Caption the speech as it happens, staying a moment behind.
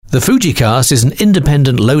The FujiCast is an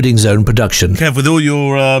independent Loading Zone production. Kev, with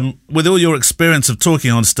all your experience of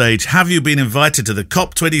talking on stage, have you been invited to the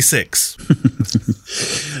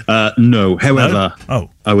COP26? No. However,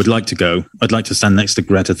 no? I would like to go. I'd like to stand next to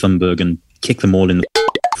Greta Thunberg and kick them all in the...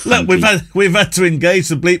 Look, we've had to engage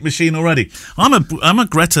the bleep machine already. I'm a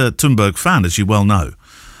Greta Thunberg fan, as you well know.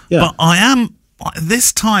 Yeah. But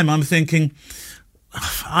this time I'm thinking...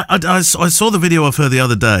 I saw the video of her the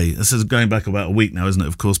other day. This is going back about a week now, isn't it?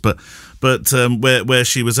 Of course, but where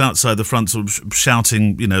she was outside the front, sort of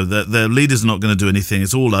shouting, you know, that their leaders are not going to do anything.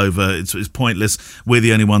 It's all over. It's pointless. We're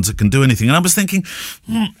the only ones that can do anything. And I was thinking,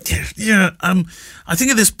 I think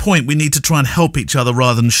at this point we need to try and help each other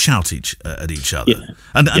rather than shout at each other. Yeah.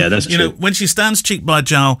 And that's you true. know, when she stands cheek by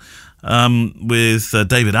jowl with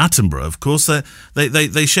David Attenborough, of course,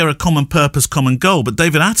 they share a common purpose, common goal. But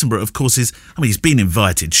David Attenborough, of course, he's been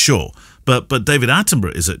invited, sure, but David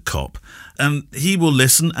Attenborough is at COP, and he will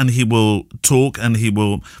listen and he will talk and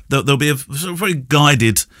there'll be a sort of very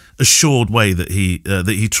guided, assured way that he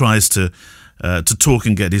tries to talk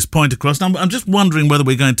and get his point across. Now, I'm just wondering whether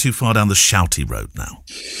we're going too far down the shouty road now.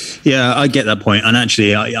 Yeah, I get that point. And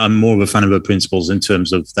actually, I'm more of a fan of her principles in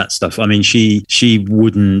terms of that stuff. I mean, she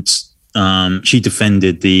wouldn't... she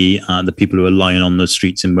defended the people who are lying on the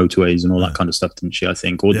streets in motorways and all that kind of stuff, didn't she? I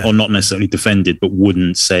think, or not necessarily defended, but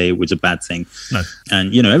wouldn't say it was a bad thing. No.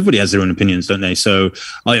 And you know, everybody has their own opinions, don't they? So,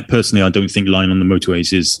 I don't think lying on the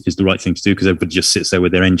motorways is the right thing to do, because everybody just sits there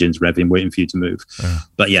with their engines revving, waiting for you to move. Yeah.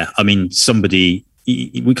 But yeah, I mean,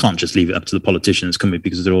 we can't just leave it up to the politicians, can we?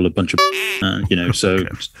 Because they're all a bunch of, you know. So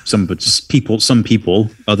some people,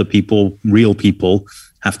 other people, real people,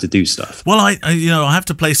 have to do stuff. Well, I have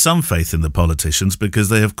to place some faith in the politicians, because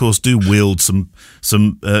they, of course, do wield some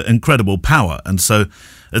incredible power, and so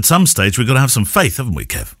at some stage we've got to have some faith, haven't we,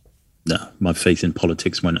 Kev? No, my faith in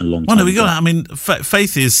politics went a long time. Well, no, we got. I mean,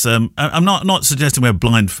 faith is. I'm not suggesting we're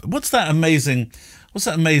blind. What's that amazing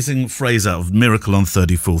phrase out of Miracle on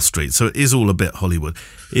 34th Street? So it is all a bit Hollywood.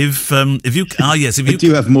 If you I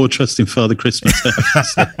do have more trust in Father Christmas.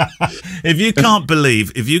 if you can't,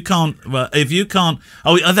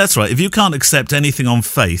 that's right. If you can't accept anything on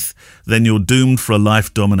faith, then you're doomed for a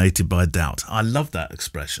life dominated by doubt. I love that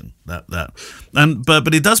expression. But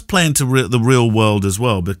it does play into the real world as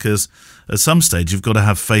well, because at some stage you've got to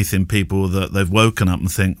have faith in people that they've woken up and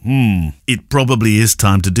think, it probably is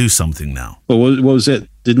time to do something now. Well, what was it?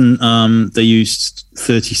 Didn't they used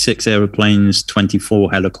 36 aeroplanes,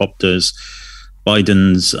 24 helicopters?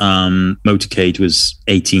 Biden's motorcade was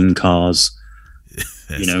 18 cars.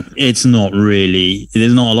 Yes. You know, it's not really.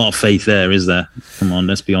 There's not a lot of faith there, is there? Come on,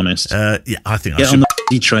 let's be honest. Yeah, I think get on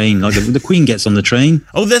the train. Like the Queen gets on the train.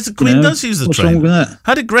 Oh, the Queen does use the train. What's wrong with that?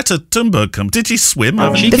 How did Greta Thunberg come? Did she swim?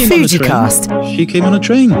 She came on a train. She came on a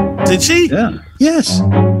train. Did she? Yeah. Yes.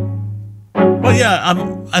 Well, yeah,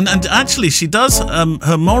 and actually she does.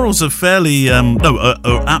 Her morals are fairly,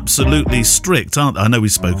 are absolutely strict, aren't they? I know we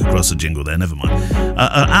spoke across a jingle there, never mind.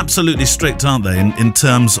 Are absolutely strict, aren't they, in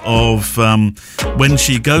terms of when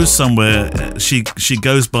she goes somewhere, she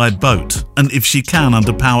goes by boat, and if she can,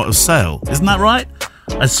 under power of sail. Isn't that right?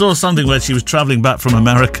 I saw something where she was travelling back from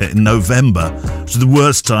America in November, which is the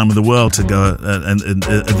worst time of the world to go,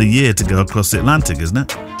 the year to go across the Atlantic, isn't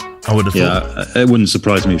it? I would have thought. It wouldn't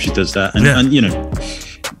surprise me if she does that. And you know,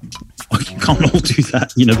 you can't all do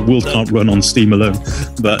that. You know, the world can't run on steam alone.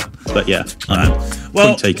 But yeah,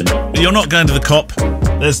 well, taken. You're not going to the COP.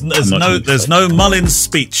 There's no Mullins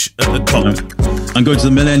speech at the COP. No. I'm going to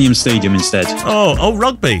the Millennium Stadium instead. Oh,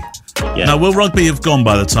 rugby. Yeah. Now, will rugby have gone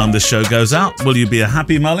by the time this show goes out? Will you be a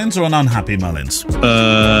happy Mullins or an unhappy Mullins?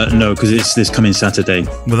 No, because it's this coming Saturday.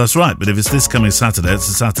 Well, that's right. But if it's this coming Saturday, it's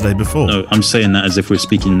the Saturday before. No, I'm saying that as if we're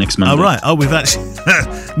speaking next Monday. Oh, right. Oh, we've actually...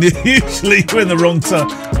 usually we're in the wrong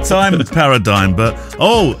time paradigm. But,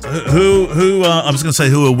 who I was going to say,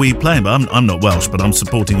 who are we playing? But I'm not Welsh, but I'm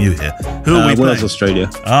supporting you here. Who are we playing? Wales, Australia.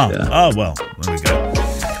 Well, there we go.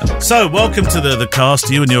 So, welcome to the cast,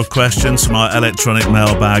 you and your questions from our electronic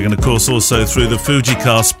mailbag, and of course also through the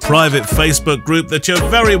FujiCast private Facebook group that you're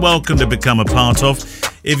very welcome to become a part of.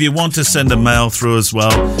 If you want to send a mail through as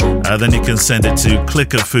well, then you can send it to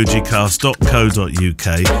click@fujicast.co.uk.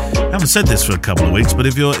 I haven't said this for a couple of weeks, but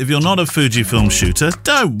if you're not a Fujifilm shooter,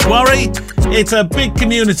 don't worry. It's a big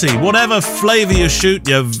community. Whatever flavour you shoot,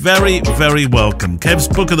 you're very, very welcome. Kev's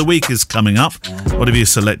Book of the Week is coming up. What have you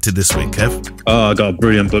selected this week, Kev? Oh, I got a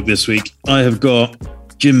brilliant book this week. I have got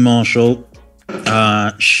Jim Marshall,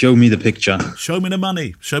 Show Me the Picture. Show me the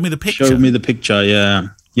money. Show me the picture. Show me the picture, yeah.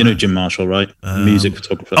 You know Jim Marshall, right? Music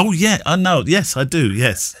photographer. Oh, yeah, I know. Yes, I do,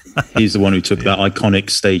 yes. He's the one who took that iconic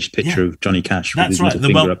staged picture of Johnny Cash. That's right,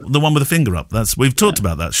 the one with the finger up. We've talked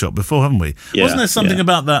about that shot before, haven't we? Yeah, wasn't there something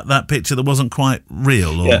about that picture that wasn't quite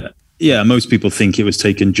real? Or? Yeah, most people think it was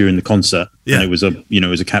taken during the concert, and it was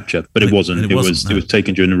a capture, but it wasn't. It was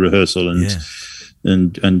taken during the rehearsal,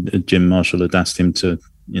 and Jim Marshall had asked him to,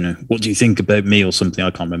 what do you think about me or something? I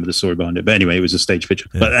can't remember the story behind it, but anyway, it was a stage picture.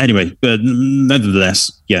 Yeah. But anyway,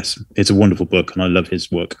 nevertheless, yes, it's a wonderful book, and I love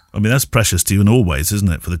his work. I mean, that's precious to you, and always, isn't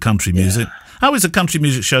it, for the country music? How is the country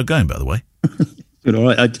music show going, by the way? Good, all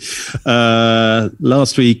right.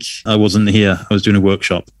 Last week I wasn't here. I was doing a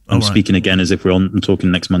workshop. I'm speaking again as if I'm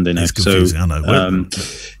talking next Monday now. It's confusing, I know.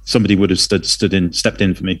 Somebody would have stepped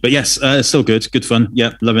in for me. But yes, still good fun.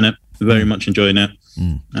 Yeah, loving it. Very much enjoying it.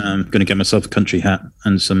 I'm going to get myself a country hat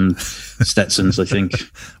and some Stetsons, I think.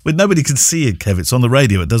 Well, nobody can see it, Kev. It's on the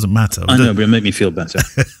radio. It doesn't matter. I know, but it'll make me feel better.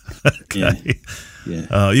 Okay.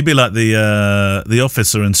 Yeah. You'd be like the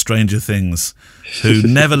officer in Stranger Things who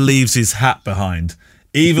never leaves his hat behind.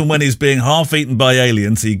 Even when he's being half eaten by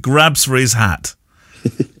aliens, he grabs for his hat.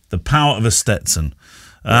 The power of a Stetson.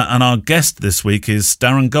 And our guest this week is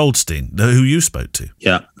Darren Goldstein, who you spoke to.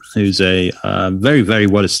 Yeah, who's a very, very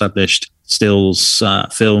well-established stills,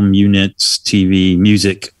 film, units, TV,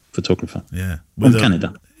 music photographer. Yeah. From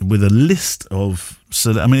Canada. With a list of...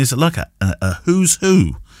 it's like a who's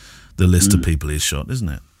who, the list of people he's shot, isn't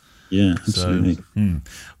it? Yeah, absolutely.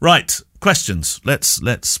 Right, questions.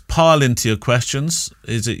 Let's pile into your questions.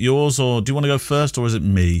 Is it yours, or do you want to go first, or is it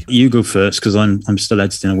me? You go first, because I'm still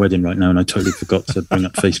editing a wedding right now, and I totally forgot to bring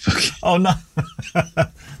up Facebook. Oh, no.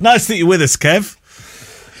 Nice that you're with us, Kev.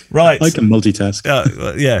 Right. I can multitask.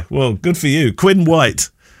 Yeah, well, good for you. Quinn White,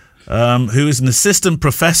 who is an assistant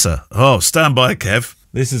professor. Oh, stand by, Kev.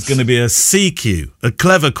 This is going to be a CQ, a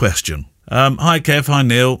clever question. Hi, Kev. Hi,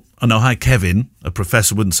 Neil. Oh, no, hi, Kevin. A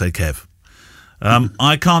professor wouldn't say Kev.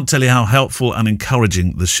 I can't tell you how helpful and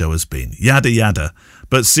encouraging the show has been. Yada, yada.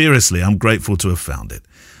 But seriously, I'm grateful to have found it.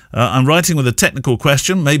 I'm writing with a technical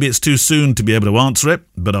question. Maybe it's too soon to be able to answer it,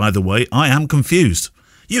 but either way, I am confused.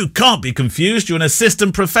 You can't be confused. You're an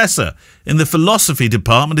assistant professor in the philosophy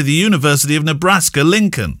department of the University of Nebraska,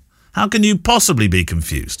 Lincoln. How can you possibly be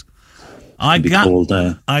confused? It'll be cold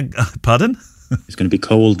there. Pardon? It's going to be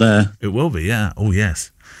cold there. It will be, yeah. Oh,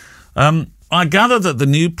 yes. I gather that the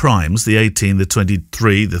new primes, the 18, the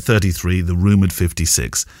 23, the 33, the rumoured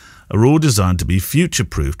 56, are all designed to be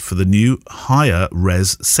future-proofed for the new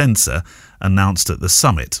higher-res sensor announced at the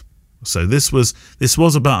summit. So this was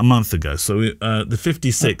about a month ago. So the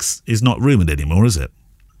 56 is not rumoured anymore, is it?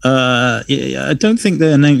 I don't think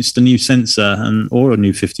they announced a new sensor or a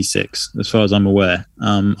new 56, as far as I'm aware.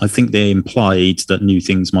 I think they implied that new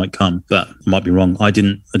things might come, but I might be wrong. I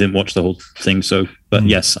didn't watch the whole thing, so. But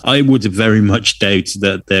yes, I would very much doubt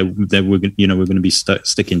that we're going to be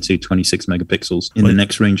sticking to 26 megapixels in the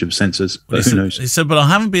next range of sensors. But who knows? He said, but I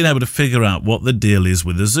haven't been able to figure out what the deal is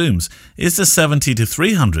with the zooms. Is the 70 to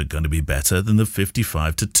 300 going to be better than the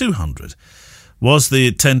 55 to 200? Was the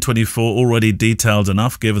 1024 already detailed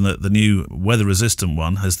enough, given that the new weather-resistant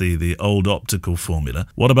one has the old optical formula?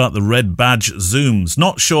 What about the red badge zooms?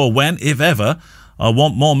 Not sure when, if ever. I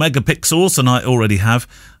want more megapixels than I already have,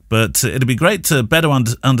 but it'd be great to better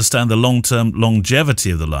understand the long-term longevity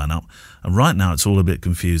of the lineup. And right now, it's all a bit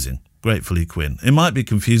confusing. Gratefully, Quinn. It might be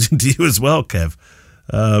confusing to you as well, Kev.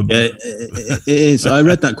 It is. I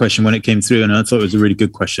read that question when it came through, and I thought it was a really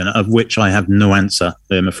good question, of which I have no answer,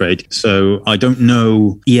 I'm afraid. So I don't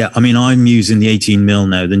know. Yeah, I mean, I'm using the 18mm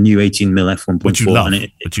now, the new 18mm f1.4. Which you love.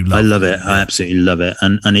 I love it. I absolutely love it.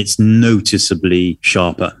 And it's noticeably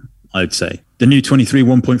sharper, I'd say. The new 23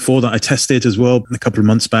 1.4 that I tested as well a couple of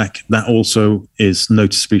months back, that also is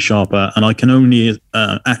noticeably sharper. And I can only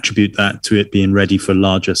attribute that to it being ready for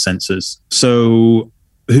larger sensors. So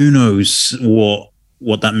who knows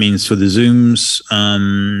what that means for the zooms.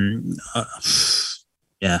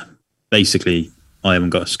 Basically, I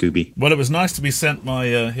haven't got a Scooby. Well, it was nice to be sent my,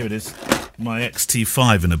 here it is, my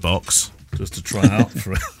XT5 in a box, just to try out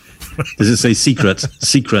for it. Does it say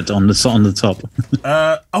secret on the top?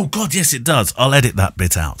 Oh, God, yes, it does. I'll edit that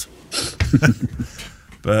bit out.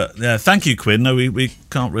 But, yeah, thank you, Quinn. No, we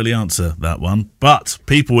can't really answer that one. But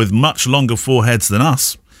people with much longer foreheads than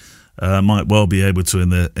us might well be able to in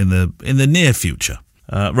the near future.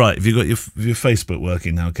 Right, have you got your Facebook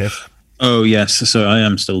working now, Kev? Oh, yes. So I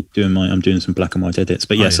am still I'm doing some black and white edits.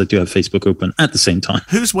 But yes, I do have Facebook open at the same time.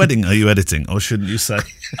 Whose wedding are you editing, or shouldn't you say?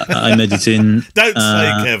 I'm editing... Don't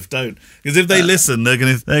say, Kev, don't. Because if they listen, they're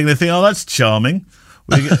going to think, oh, that's charming.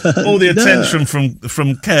 We get all the attention from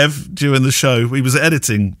Kev during the show. He was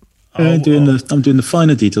editing I'm doing the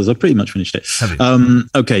finer details. I've pretty much finished it.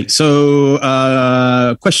 Okay,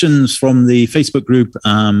 so questions from the Facebook group.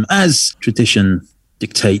 As tradition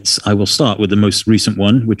dictates, I will start with the most recent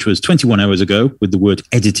one, which was 21 hours ago with the word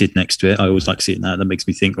edited next to it. I always like seeing that. That makes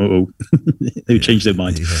me think, they've changed their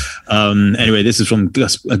mind. Yeah. Anyway, this is from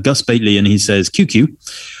Gus Bately, and he says, QQ,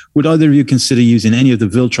 would either of you consider using any of the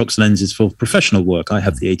Viltrox lenses for professional work? I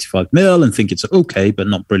have the 85mm and think it's okay, but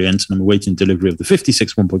not brilliant. And I'm awaiting delivery of the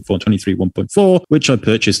 56 1.4, 23 1.4, which I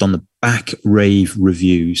purchased on the back Rave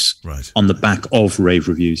Reviews. Right. On the back of Rave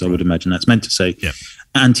Reviews, I would imagine that's meant to say. Yeah.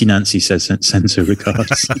 Auntie Nancy says sends her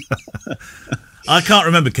regards. I can't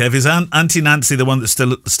remember, Kev. Is Auntie Nancy the one that's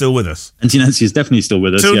still with us? Auntie Nancy is definitely still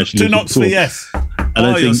with us. Two knocks for yes. And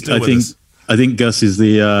I think Gus is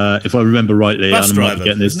the, if I remember rightly, bus I'm driver,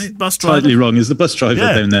 getting this slightly wrong, is the bus driver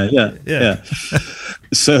down there. Yeah.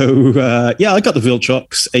 So, I got the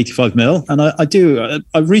Viltrox 85mm, and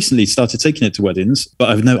I've recently started taking it to weddings,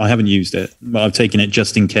 but I haven't used it. But I've taken it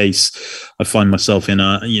just in case I find myself in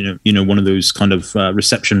a, one of those kind of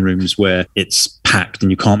reception rooms where it's packed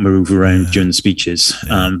and you can't move around during the speeches.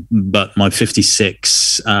 Yeah. But my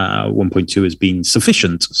 56 1.2 has been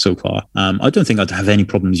sufficient so far. I don't think I'd have any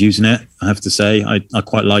problems using it. I have to say, I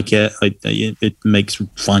quite like it. It makes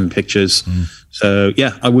fine pictures. So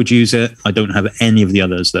I would use it. I don't have any of the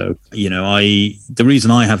others though. The reason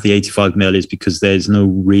I have the 85mm is because there's no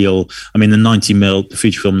real, the 90mm, the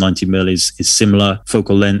Fujifilm 90mm is similar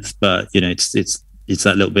focal length, but it's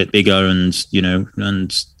that little bit bigger, and the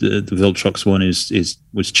Viltrox one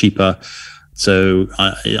was cheaper. So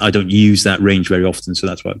I don't use that range very often, so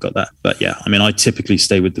that's why I've got that. But I typically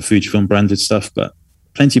stay with the Fujifilm branded stuff, but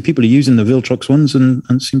plenty of people are using the Viltrox ones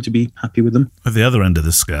and seem to be happy with them. At the other end of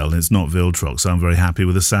the scale, it's not Viltrox. I'm very happy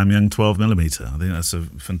with the Samyang 12mm. I think that's a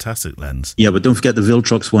fantastic lens. Yeah, but don't forget the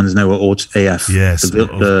Viltrox ones now are AF. Yes.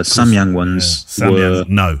 The Samyang ones were...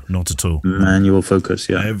 No, not at all. Manual focus,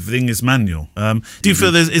 yeah. Everything is manual. Do you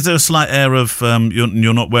feel is there a slight air of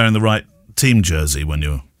you're not wearing the right team jersey when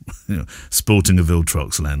you're sporting a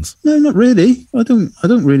Viltrox lens? No, not really. I don't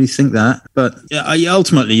really think that. But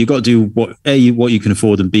ultimately, you've got to do what you can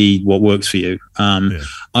afford, and B, what works for you.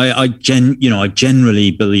 I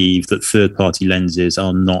generally believe that third-party lenses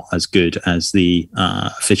are not as good as the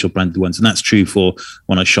official branded ones, and that's true for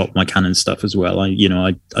when I shop my Canon stuff as well. I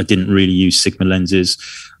didn't really use Sigma lenses.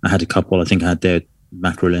 I had a couple. I think I had their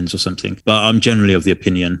macro lens or something, but I'm generally of the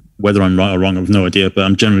opinion, whether I'm right or wrong, I have no idea, but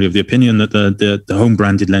I'm generally of the opinion that the home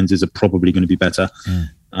branded lenses are probably going to be better.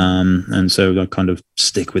 And so I kind of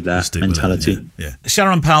stick with that mentality.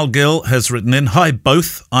 Sharon Powell-Gill has written in, "Hi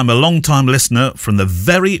both, I'm a long time listener from the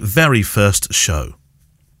very, very first show."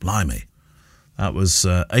 Blimey. That was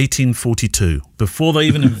 1842, before they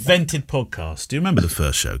even invented podcasts. Do you remember the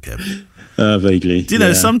first show, Kev? Vaguely. Do you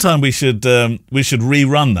know, sometime we should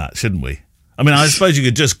rerun that, shouldn't we? I suppose you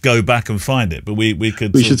could just go back and find it, but we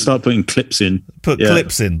should start putting clips in.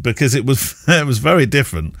 Clips in, because it was very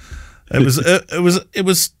different. It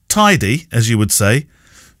was tidy, as you would say,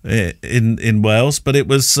 in Wales, but it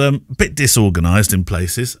was a bit disorganised in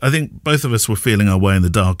places. I think both of us were feeling our way in the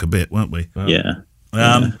dark a bit, weren't we?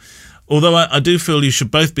 Although I do feel you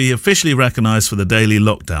should both be officially recognised for the daily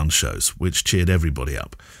lockdown shows, which cheered everybody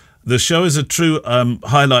up. The show is a true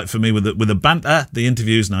highlight for me with the banter, the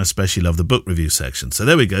interviews, and I especially love the book review section. So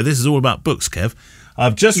there we go. This is all about books, Kev.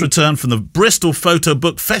 I've just returned from the Bristol Photo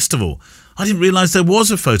Book Festival. I didn't realise there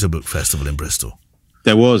was a photo book festival in Bristol.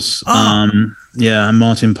 There was. And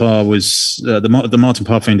Martin Parr was the Martin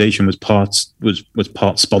Parr Foundation was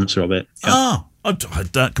part sponsor of it.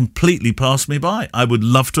 That completely passed me by. I would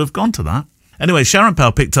love to have gone to that. Anyway, Sharon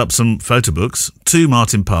Powell picked up some photo books, 2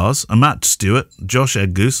 Martin Parrs, a Matt Stewart, Josh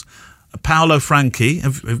Edgoose, Paolo Franchi.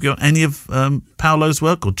 Have you got any of Paolo's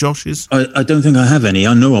work or Josh's? I don't think I have any.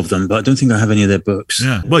 I know of them, but I don't think I have any of their books.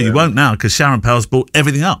 Yeah. Well, you won't now, because Sharon Powell's bought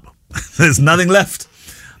everything up. There's nothing left.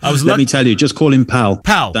 Let me tell you, just call him Pal.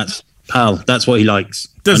 Pal. That's Pal. That's what he likes.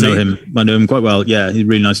 I know him. I know him quite well. Yeah, he's a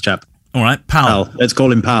really nice chap. All right, Pal. Let's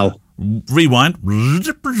call him Pal. Rewind.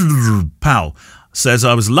 Pal says,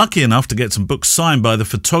 "I was lucky enough to get some books signed by the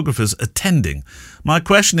photographers attending. My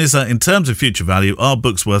question is that in terms of future value, are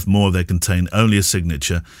books worth more if they contain only a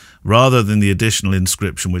signature rather than the additional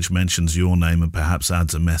inscription which mentions your name and perhaps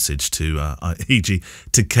adds a message to, e.g.,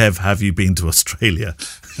 to Kev, have you been to Australia?"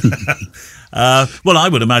 Well, I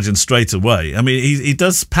would imagine straight away.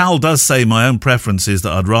 Pal does say, "My own preference is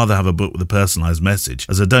that I'd rather have a book with a personalised message,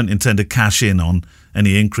 as I don't intend to cash in on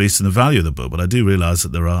any increase in the value of the book, but I do realise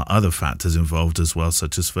that there are other factors involved as well,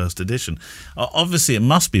 such as first edition." Obviously, it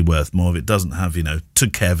must be worth more if it doesn't have, to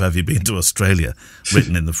Kev, have you been to Australia,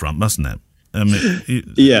 written in the front, mustn't it?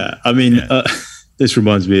 This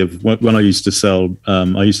reminds me of when I used to sell.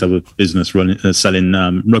 I used to have a business selling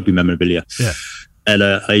rugby memorabilia. Yeah. And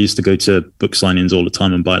I used to go to book signings all the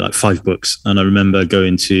time and buy like 5 books. And I remember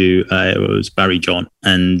going to it was Barry John,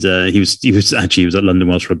 and he was at London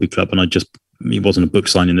Welsh Rugby Club, and he wasn't a book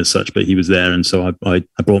signing as such, but he was there, and so I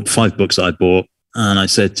brought 5 books that I bought, and I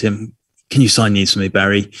said to him, "Can you sign these for me,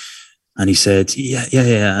 Barry?" And he said,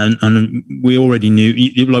 yeah. And we already knew,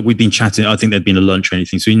 like we'd been chatting. I think there'd been a lunch or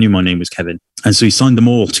anything. So he knew my name was Kevin. And so he signed them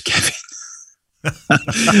all to Kevin.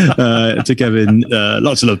 To Kevin,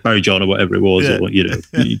 lots of love, Barry John or whatever it was. Yeah. Or,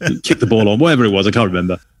 kick the ball on, whatever it was. I can't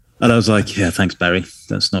remember. And I was like, yeah, thanks, Barry.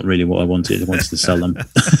 That's not really what I wanted. I wanted to sell them.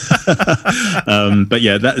 But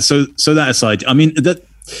yeah, so that aside, I mean,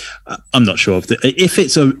 I'm not sure if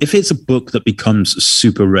it's a book that becomes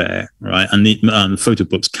super rare, right? And the photo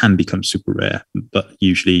books can become super rare, but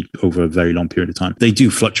usually over a very long period of time. They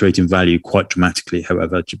do fluctuate in value quite dramatically,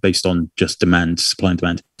 however, based on just supply and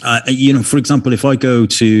demand. For example, if I go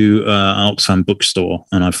to an Oxfam bookstore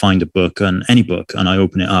and I find a book, and any book, and I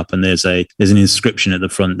open it up, and there's an inscription at the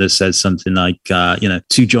front that says something like,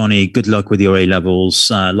 to Johnny, good luck with your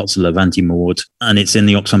A-levels, lots of love, Auntie Maud, and it's in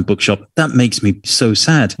the Oxfam bookshop. That makes me so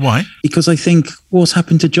sad. Why? Because I think, what's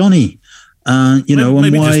happened to Johnny? Maybe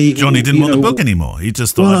and why Johnny didn't want the book anymore. He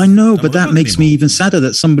just thought. Well, I know, but that makes me even sadder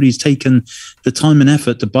that somebody's taken the time and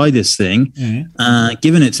effort to buy this thing,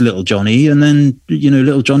 given it to little Johnny, and then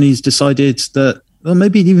little Johnny's decided that. Well,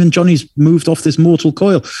 maybe even Johnny's moved off this mortal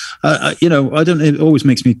coil. I don't. It always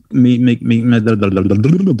makes me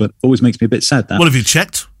but always makes me a bit sad. That. Well, have you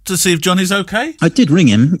checked to see if Johnny's okay? I did ring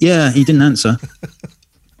him. Yeah, he didn't answer.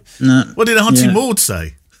 No. What did Auntie Maud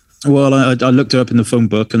say? Well, I looked her up in the phone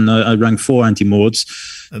book, and I rang 4 Auntie Mauds.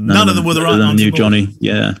 None of them were the right. None of them knew Johnny.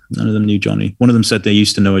 Yeah, none of them knew Johnny. One of them said they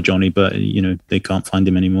used to know a Johnny, but they can't find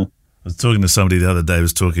him anymore. I was talking to somebody the other day who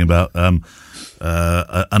was talking about an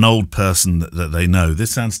old person that they know.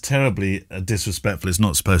 This sounds terribly disrespectful. It's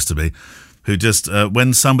not supposed to be. Who just,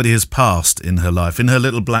 when somebody has passed in her life, in her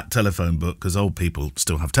little black telephone book, because old people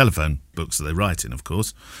still have telephone books that they write in, of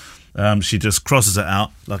course, she just crosses it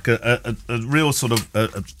out like a real sort of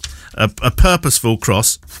a purposeful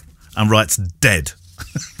cross and writes dead.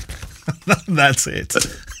 That's it.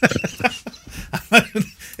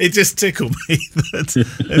 It just tickled me that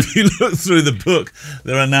if you look through the book,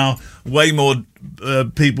 there are now way more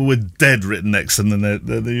people with dead written next to them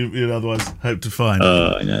than you'd otherwise hope to find.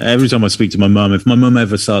 Every time I speak to my mum, if my mum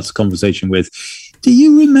ever starts a conversation with, "Do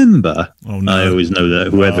you remember?" Oh, no. I always know that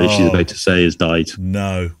whoever she's about to say has died.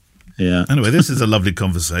 No. Yeah. Anyway, this is a lovely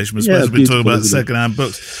conversation. We're supposed to be talking about second-hand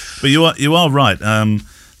books, but you are right.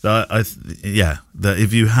 That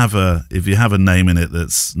if you have a name in it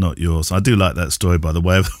that's not yours, I do like that story, by the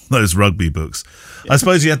way, of those rugby books. Yeah. I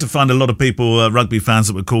suppose you had to find a lot of people, rugby fans,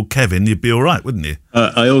 that were called Kevin. You'd be all right, wouldn't you?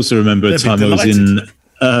 I also remember a time I was in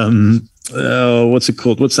what's it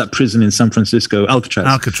called? What's that prison in San Francisco? Alcatraz.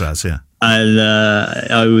 Alcatraz, yeah. And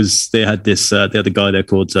they had a guy there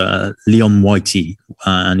called Leon Whitey,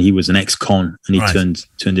 and he was an ex-con, and he turned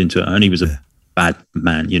into, and he was a bad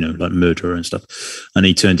man, like murderer and stuff. And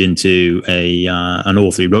he turned into an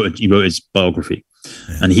author. He wrote his biography,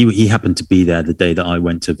 and he happened to be there the day that I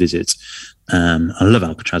went to visit. I love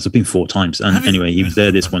Alcatraz. I've been 4 times, and anyway, he was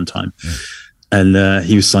there this one time, and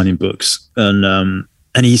he was signing books, and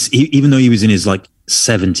he's even though he was in his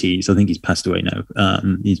 70s, I think he's passed away now.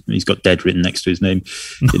 He's got dead written next to his name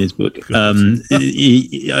in his book.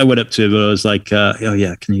 I went up to him and I was like, "Oh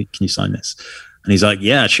yeah, can you sign this?" And he's like,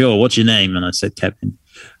 "Yeah, sure. What's your name?" And I said, "Kevin."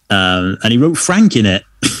 And he wrote Frank in it.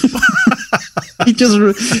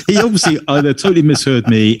 He obviously either totally misheard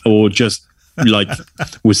me or just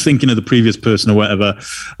was thinking of the previous person or whatever.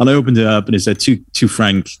 And I opened it up and it said, to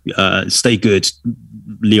Frank, stay good,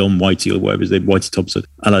 Leon Whitey or whatever his name, Whitey Thompson.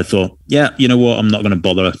 And I thought, yeah, you know what? I'm not going to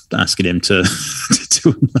bother asking him to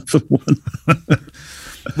do another one.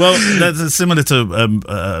 Well, that's similar to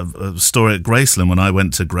a story at Graceland. When I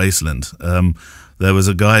went to Graceland, there was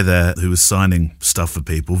a guy there who was signing stuff for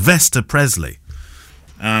people, Vesta Presley.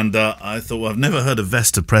 And I thought, well, I've never heard of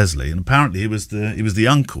Vesta Presley. And apparently he was the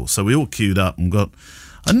uncle. So we all queued up and got...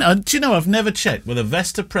 do you know, I've never checked whether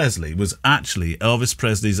Vesta Presley was actually Elvis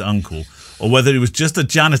Presley's uncle or whether he was just a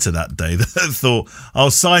janitor that day that thought,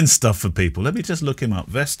 I'll sign stuff for people. Let me just look him up.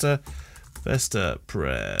 Vesta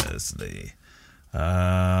Presley.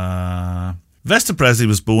 Vesta Presley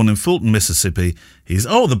was born in Fulton, Mississippi. He's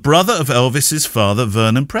the brother of Elvis's father,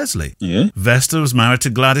 Vernon Presley. Yeah. Vesta was married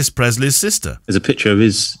to Gladys Presley's sister. There's a picture of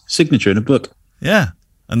his signature in a book. Yeah.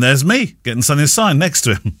 And there's me getting something signed next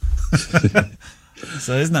to him.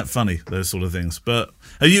 So isn't that funny, those sort of things? But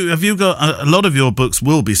have you got a lot of your books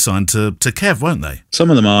will be signed to Kev, won't they? Some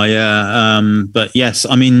of them are, yeah. But yes,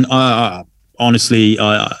 I mean, honestly,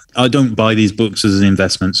 I don't buy these books as an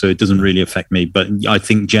investment, so it doesn't really affect me. But I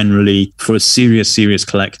think generally, for a serious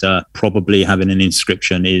collector, probably having an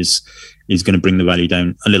inscription is going to bring the value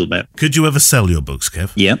down a little bit. Could you ever sell your books,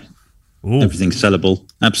 Kev? Yeah. Ooh. Everything's sellable.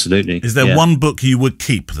 Absolutely. Is there one book you would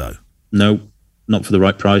keep, though? No, not for the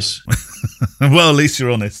right price. Well, at least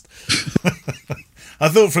you're honest. I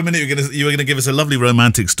thought for a minute you were going to give us a lovely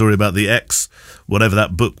romantic story about the ex, whatever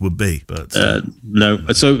that book would be. But no.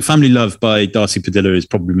 So Family Love by Darcy Padilla is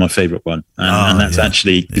probably my favourite one. And that's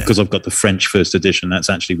actually, because I've got the French first edition, that's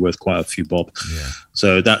actually worth quite a few bob. Yeah.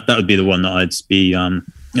 So that would be the one that I'd be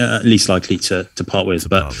least likely to part with.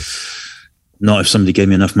 But not if somebody gave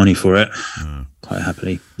me enough money for it. Quite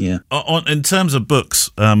happily, yeah. In terms of books,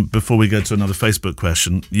 before we go to another Facebook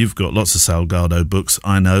question, you've got lots of Salgado books.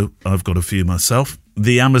 I know, I've got a few myself.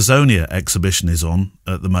 The Amazonia exhibition is on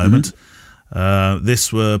at the moment.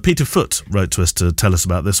 Mm-hmm. Peter Foote wrote to us to tell us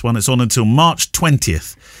about this one. It's on until March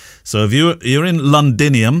 20th. So if you're in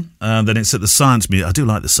Londinium, then it's at the Science Museum. I do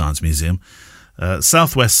like the Science Museum.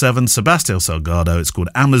 Southwest 7, Sebastião Salgado. It's called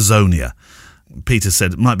Amazonia. Peter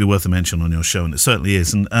said it might be worth a mention on your show, and it certainly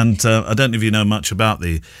is. And I don't know if you know much about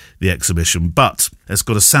the exhibition, but it's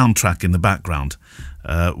got a soundtrack in the background,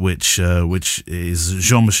 which is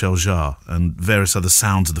Jean-Michel Jarre and various other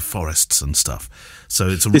sounds of the forests and stuff. So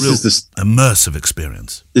it's a real immersive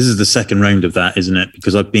experience. This is the second round of that, isn't it?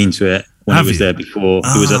 Because I've been to it when I was there before.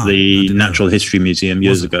 It was at the Natural History Museum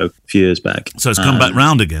years ago, a few years back. So it's come back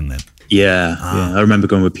round again then? Yeah. I remember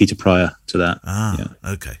going with Peter Pryor to that.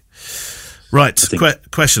 Okay. Right,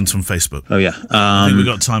 questions from Facebook. Oh, yeah. I think we've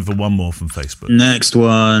got time for one more from Facebook. Next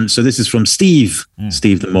one. So this is from Steve,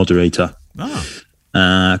 Steve the moderator.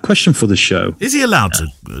 Question for the show. Is he allowed to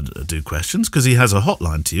do questions? Because he has a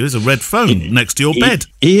hotline to you. There's a red phone next to your bed.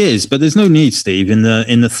 He is, but there's no need, Steve, in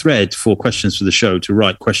the thread for questions for the show to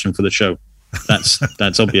write question for the show.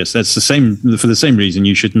 That's obvious. That's for the same reason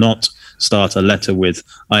you should not start a letter with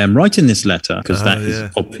 "I am writing this letter," because that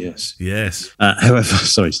is obvious. Yes. However,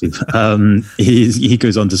 sorry, Steve. He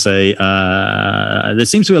goes on to say there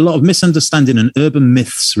seems to be a lot of misunderstanding and urban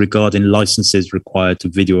myths regarding licenses required to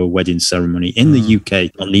video a wedding ceremony in the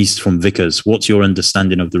UK, at least from vicars. What's your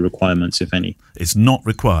understanding of the requirements, if any? It's not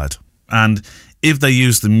required, and if they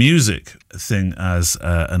use the music thing as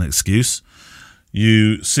an excuse,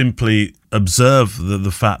 you simply observe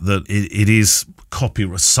the fact that it is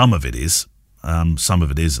copyright. Some of it is, some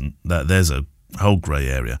of it isn't. That there's a whole grey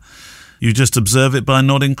area. You just observe it by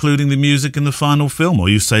not including the music in the final film, or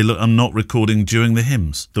you say, look, I'm not recording during the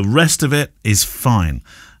hymns. The rest of it is fine.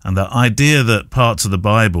 And the idea that parts of the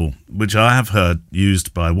Bible, which I have heard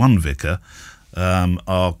used by one vicar,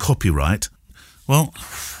 are copyright, well,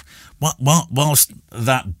 whilst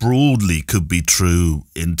that broadly could be true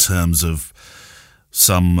in terms of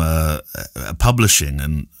some publishing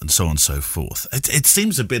and so on and so forth, it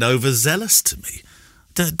seems a bit overzealous to me.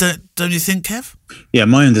 Don't you think, Kev? Yeah,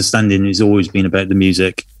 my understanding has always been about the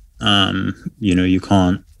music. You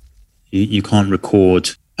can't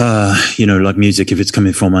record like music if it's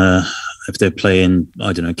coming from if they're playing,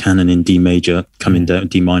 I don't know, canon in D major coming down,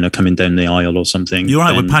 D minor coming down the aisle or something. You're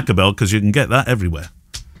right with Pachelbel, because you can get that everywhere.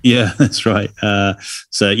 Yeah, that's right.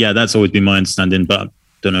 So yeah, that's always been my understanding, but I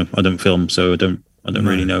don't know. I don't film, so I don't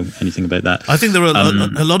really know anything about that. I think there are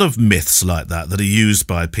a lot of myths like that are used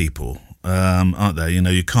by people, aren't there?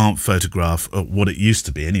 You can't photograph what it used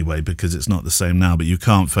to be anyway, because it's not the same now, but you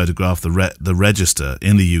can't photograph the register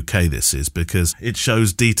in the UK, this is, because it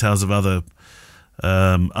shows details of other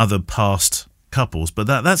past couples, but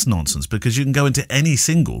that's nonsense, because you can go into any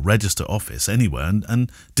single register office anywhere and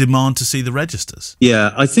demand to see the registers.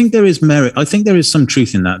 Yeah, I think there is merit. I think there is some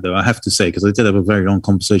truth in that, though, I have to say, because I did have a very long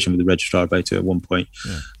conversation with the registrar about it at one point.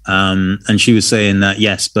 Yeah. And she was saying that,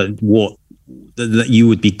 yes, but that you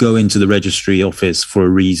would be going to the registry office for a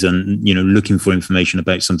reason, looking for information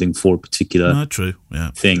about something for a particular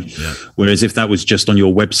thing. Yeah. Whereas if that was just on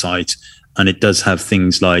your website, and it does have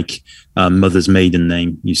things like mother's maiden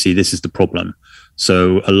name, you see, this is the problem.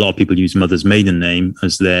 So a lot of people use mother's maiden name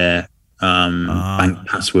as their bank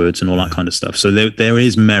passwords and all that kind of stuff. So there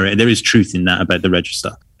is merit, there is truth in that about the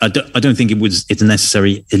register. I don't think it's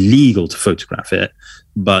necessarily illegal to photograph it,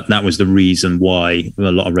 But that was the reason why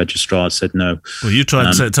a lot of registrars said no. Well, you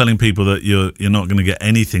tried telling people that you're not going to get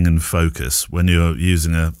anything in focus when you're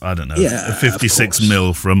using a 56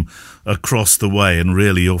 mil from across the way, and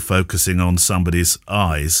really you're focusing on somebody's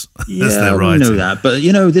eyes as they're writing. I know that, but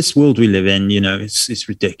this world we live in, it's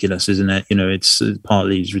ridiculous, isn't it? It's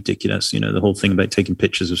partly ridiculous. The whole thing about taking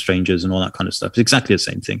pictures of strangers and all that kind of stuff. It's exactly the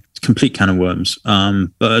same thing. It's complete can of worms.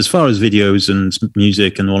 But as far as videos and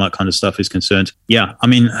music and all that kind of stuff is concerned, I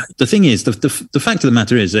mean, the thing is, the fact of the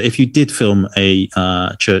matter is that if you did film a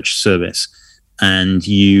church service and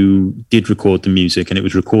you did record the music and it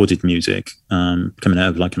was recorded music coming out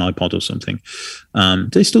of like an iPod or something,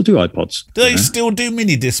 they still do iPods. Do they still do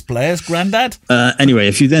mini disc players, Grandad? Anyway,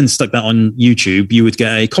 if you then stuck that on YouTube, you would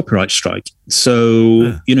get a copyright strike.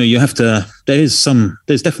 So, you have to, there's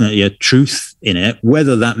definitely a truth in it.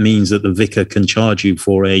 Whether that means that the vicar can charge you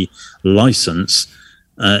for a license,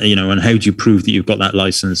 and how do you prove that you've got that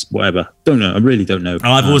license, whatever. Don't know. I really don't know.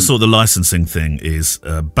 I've always thought the licensing thing is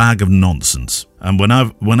a bag of nonsense. And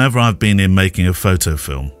whenever I've been in making a photo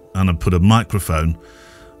film and I put a microphone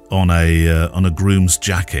on a groom's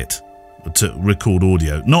jacket to record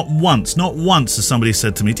audio, not once has somebody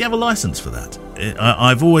said to me, do you have a license for that?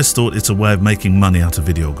 I've always thought it's a way of making money out of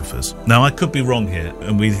videographers. Now, I could be wrong here,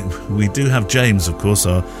 and we do have James, of course,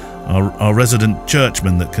 our resident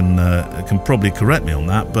churchman that can probably correct me on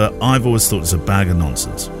that, but I've always thought it's a bag of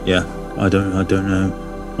nonsense. Yeah, I don't know.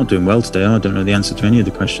 I'm not doing well today. I don't know the answer to any of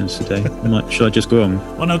the questions today. Should I just go on?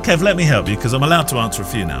 Well, no, Kev, let me help you, because I'm allowed to answer a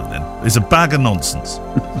few now and then. It's a bag of nonsense.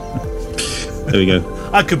 There we go.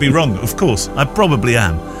 I could be wrong, of course. I probably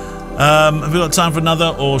am. Have we got time for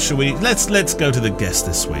another, or should we? Let's go to the guest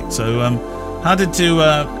this week. So, how do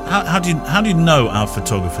you know our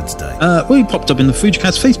photographer today? Well, he popped up in the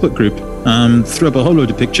Fujicast Facebook group, threw up a whole load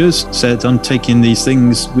of pictures, said I'm taking these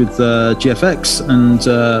things with GFX, and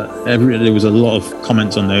there was a lot of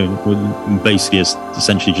comments on there. Basically,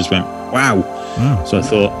 essentially just went wow. Oh. So I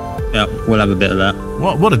thought, yeah, we'll have a bit of that.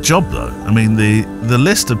 What a job, though. I mean, the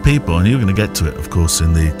list of people, and you're going to get to it, of course,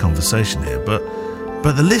 in the conversation here, but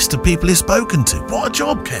the list of people he's spoken to. What a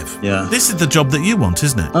job, Kev. Yeah. This is the job that you want,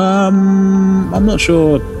 isn't it? I'm not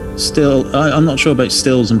sure. I'm not sure about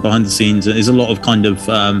stills and behind the scenes. There's a lot of kind of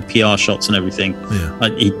PR shots and everything. Yeah.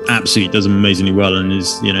 He absolutely does them amazingly well, and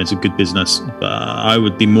it's a good business. But I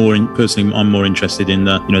would be personally, I'm more interested in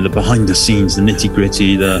the behind the scenes, the nitty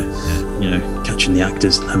gritty, catching the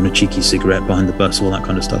actors, having a cheeky cigarette behind the bus, all that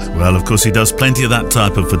kind of stuff. Well, of course, he does plenty of that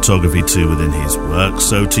type of photography too within his work.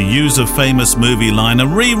 So to use a famous movie line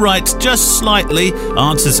and rewrite just slightly,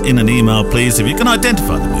 answers in an email, please, if you can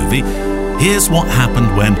identify the movie. Here's what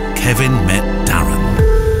happened when Kevin met Darren.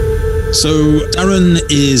 So Darren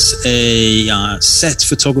is a set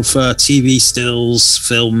photographer, TV stills,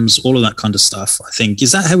 films, all of that kind of stuff, I think.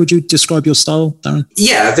 Is that how would you describe your style, Darren?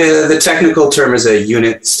 Yeah, the technical term is a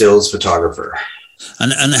unit stills photographer.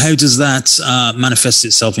 And how does that manifest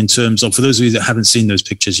itself in terms of, for those of you that haven't seen those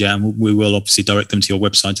pictures yet, and we will obviously direct them to your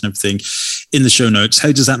website and everything in the show notes,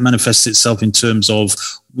 how does that manifest itself in terms of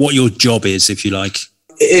what your job is, if you like?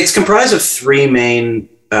 It's comprised of three main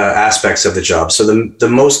aspects of the job. So the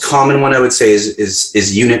most common one I would say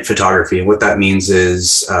is unit photography. And what that means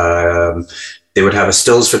is they would have a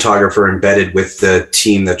stills photographer embedded with the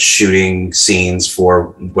team that's shooting scenes for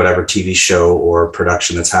whatever TV show or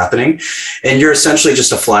production that's happening. And you're essentially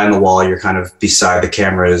just a fly on the wall. You're kind of beside the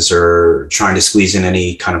cameras or trying to squeeze in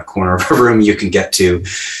any kind of corner of a room you can get to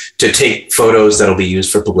take photos that'll be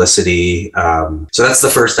used for publicity. So that's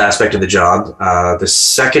the first aspect of the job. The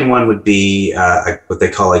second one would be what they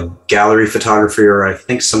call a gallery photographer, or I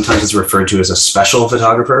think sometimes it's referred to as a special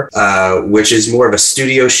photographer, which is more of a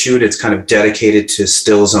studio shoot. It's kind of dedicated to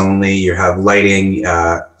stills only. You have lighting.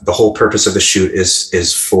 The whole purpose of the shoot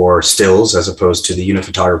is for stills as opposed to the unit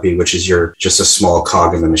photography, which is just a small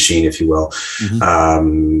cog in the machine, if you will.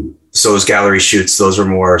 Mm-hmm. So those gallery shoots, those are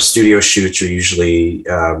more studio shoots, are usually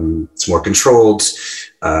it's more controlled.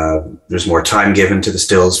 There's more time given to the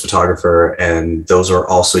stills photographer, and those are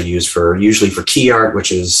also used usually for key art,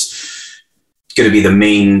 which is going to be the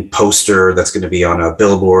main poster that's going to be on a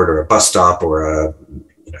billboard or a bus stop or a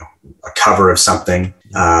cover of something,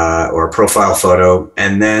 or a profile photo.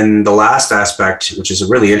 And then the last aspect, which is a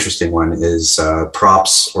really interesting one, is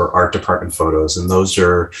props or art department photos. And those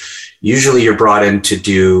are usually you're brought in to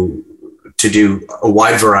do a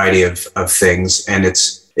wide variety of things. And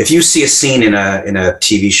if you see a scene in a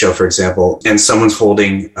TV show, for example, and someone's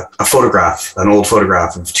holding a photograph, an old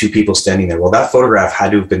photograph of two people standing there, well, that photograph had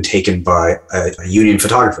to have been taken by a union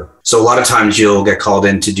photographer. So a lot of times you'll get called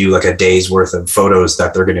in to do like a day's worth of photos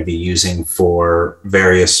that they're going to be using for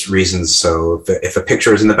various reasons. So if a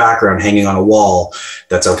picture is in the background hanging on a wall,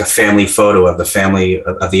 that's like a family photo of the family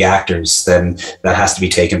of the actors, then that has to be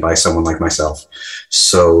taken by someone like myself.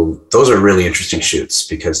 So those are really interesting shoots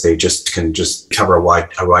because they can cover a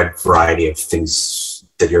wide variety of things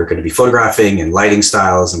that you're going to be photographing, and lighting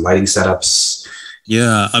styles and lighting setups.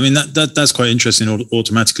 Yeah, I mean, that's quite interesting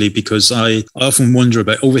automatically, because I often wonder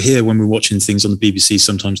about over here when we're watching things on the BBC,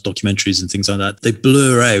 sometimes documentaries and things like that, they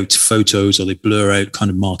blur out photos or they blur out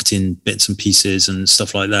kind of marketing bits and pieces and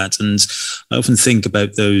stuff like that. And I often think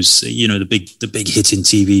about those, you know, the big hitting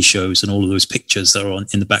TV shows and all of those pictures that are on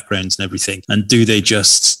in the backgrounds and everything. And do they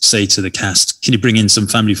just say to the cast, can you bring in some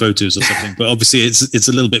family photos or something? But obviously it's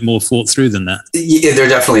a little bit more thought through than that. Yeah, there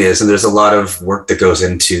definitely is. And there's a lot of work that goes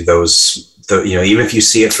into those. You know, even if you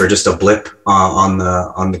see it for just a blip on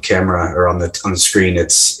the camera or on the screen,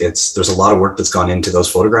 there's a lot of work that's gone into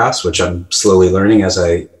those photographs, which I'm slowly learning as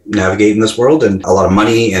I navigate in this world. And a lot of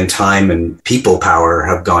money and time and people power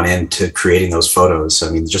have gone into creating those photos. I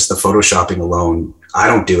mean, just the photoshopping alone, I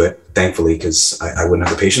don't do it, thankfully, because I wouldn't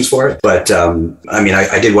have the patience for it. But I mean,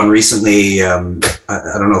 I did one recently. I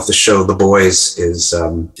don't know if the show The Boys is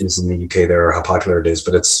in the UK there or how popular it is,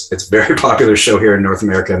 but it's a very popular show here in North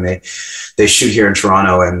America, and they shoot here in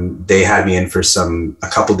Toronto, and they had me in for a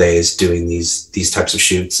couple days doing these types of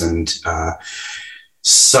shoots. And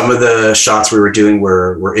some of the shots we were doing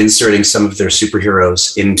were inserting some of their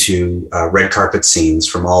superheroes into red carpet scenes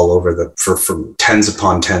from all over from tens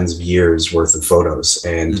upon tens of years worth of photos.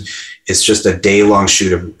 And it's just a day-long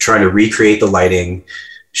shoot of trying to recreate the lighting,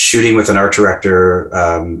 shooting with an art director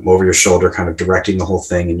over your shoulder, kind of directing the whole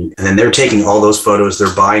thing. And then they're taking all those photos.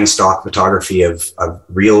 They're buying stock photography of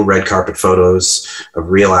real red carpet photos of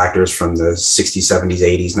real actors from the 60s, 70s,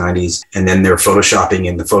 80s, 90s. And then they're photoshopping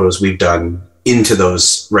in the photos we've done into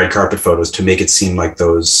those red carpet photos to make it seem like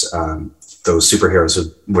those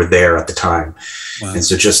superheroes were there at the time. Wow. And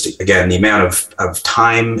so just, again, the amount of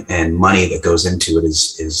time and money that goes into it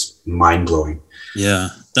is mind-blowing. Yeah.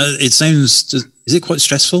 It sounds, is it quite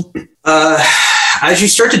stressful? As you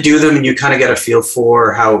start to do them and you kind of get a feel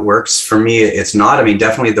for how it works, for me, it's not. I mean,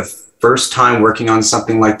 definitely the first time working on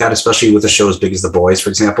something like that, especially with a show as big as The Boys, for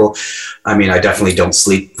example, I mean, I definitely don't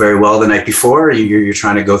sleep very well the night before. You're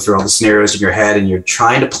trying to go through all the scenarios in your head, and you're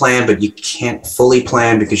trying to plan, but you can't fully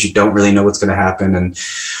plan because you don't really know what's going to happen. And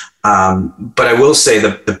but I will say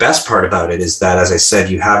the best part about it is that, as I said,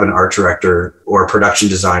 you have an art director or a production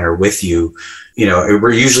designer with you. You know,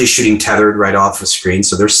 we're usually shooting tethered right off the screen.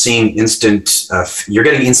 So they're seeing you're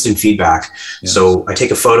getting instant feedback. Yes. So I take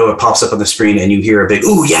a photo, it pops up on the screen, and you hear a big,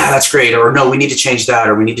 "Ooh, yeah, that's great." Or, "No, we need to change that,"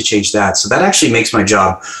 or, "We need to change that." So that actually makes my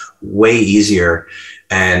job way easier.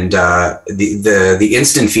 And the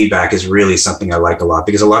instant feedback is really something I like a lot,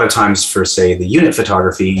 because a lot of times for, say, the unit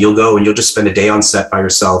photography, you'll go and you'll just spend a day on set by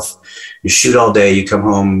yourself. You shoot all day, you come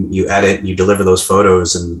home, you edit, you deliver those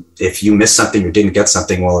photos. And if you miss something or didn't get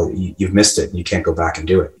something, well, you've missed it and you can't go back and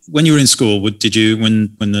do it. When you were in school, when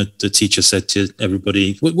the teacher said to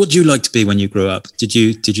everybody, what would you like to be when you grow up? Did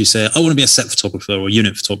you say, I want to be a set photographer or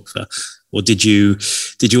unit photographer? Or did your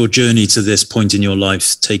journey to this point in your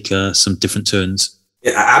life take some different turns?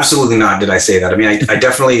 Yeah, absolutely not. Did I say that? I mean, I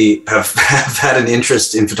definitely have had an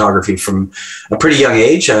interest in photography from a pretty young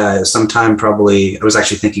age. Sometime probably, I was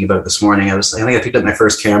actually thinking about it this morning. I think I picked up my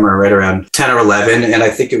first camera right around 10 or 11. And I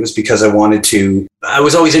think it was because I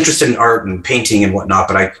was always interested in art and painting and whatnot,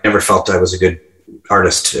 but I never felt I was a good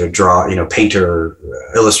artist to draw, painter or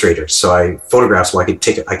illustrator. So I photographed so I could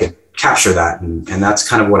capture that. And that's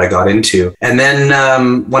kind of what I got into. And then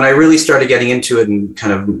when I really started getting into it in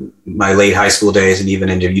kind of my late high school days and even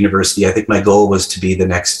into university, I think my goal was to be the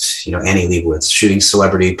next, Annie Leibovitz, shooting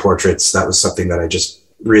celebrity portraits. That was something that I just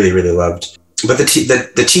really, really loved. But the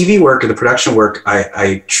TV work or the production work,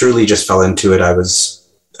 I truly just fell into it. I was,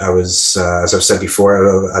 as I've said before,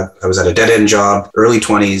 I was at a dead-end job, early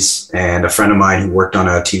 20s, and a friend of mine who worked on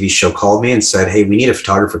a TV show called me and said, "Hey, we need a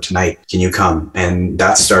photographer tonight. Can you come?" And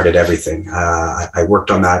that started everything. I worked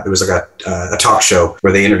on that. It was like a talk show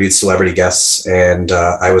where they interviewed celebrity guests, and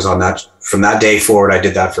I was on that. From that day forward, I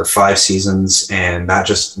did that for 5 seasons, and that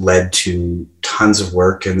just led to tons of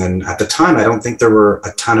work. And then at the time, I don't think there were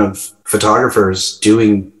a ton of photographers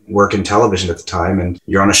doing work in television at the time, and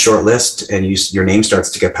you're on a short list and your name starts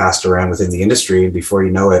to get passed around within the industry, and before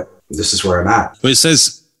you know it, this is where I'm at. Well, it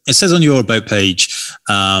says on your about page,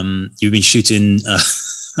 you've been shooting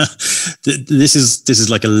this is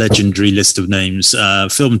like a legendary list of names.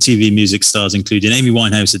 Film and TV music stars including Amy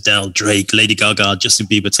Winehouse, Adele, Drake, Lady Gaga, Justin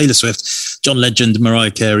Bieber, Taylor Swift, John Legend,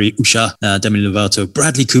 Mariah Carey, Usha, Demi Lovato,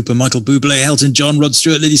 Bradley Cooper, Michael Bublé, Elton John, Rod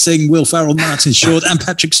Stewart, Lily Singh, Will Ferrell, Martin Short, and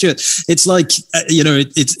Patrick Stewart. It's like,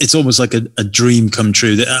 it's almost like a dream come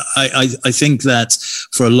true. I think that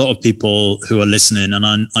for a lot of people who are listening,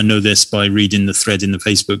 and I know this by reading the thread in the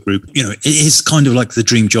Facebook group, it is kind of like the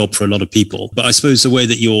dream job for a lot of people. But I suppose the way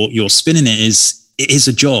that you're spinning it is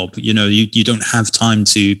a job. You don't have time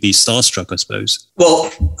to be starstruck, I suppose.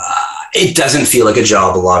 Well, it doesn't feel like a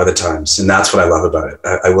job a lot of the times. And that's what I love about it.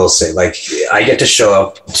 I will say, like, I get to show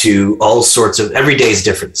up to all sorts of, every day is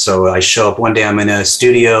different. So I show up one day, I'm in a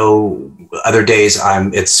studio. Other days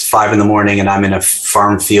it's 5 a.m. and I'm in a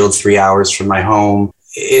farm field 3 hours from my home.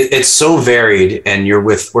 It's so varied, and you're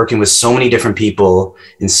working with so many different people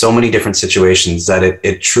in so many different situations that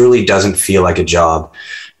it truly doesn't feel like a job.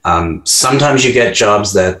 Sometimes you get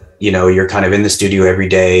jobs that, you're kind of in the studio every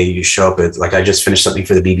day. You show up at, like, I just finished something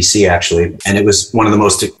for the BBC actually. And it was one of the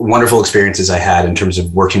most wonderful experiences I had in terms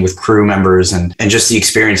of working with crew members and just the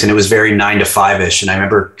experience. And it was very 9 to 5-ish. And I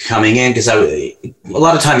remember coming in because a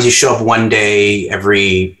lot of times you show up one day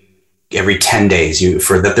every 10 days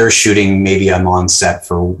that they're shooting. Maybe I'm on set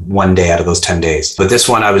for one day out of those 10 days. But this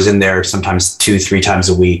one, I was in there sometimes 2-3 times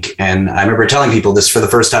a week. And I remember telling people this, for the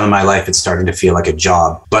first time in my life, it's starting to feel like a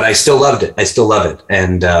job, but I still loved it. I still love it.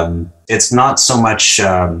 And, it's not so much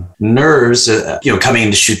nerves, coming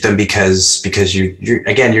in to shoot them because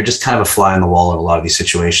you're just kind of a fly on the wall in a lot of these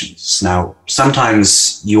situations. Now,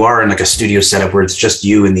 sometimes you are in like a studio setup where it's just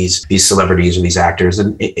you and these celebrities or these actors.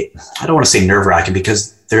 And I don't want to say nerve wracking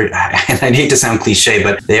because and I hate to sound cliche,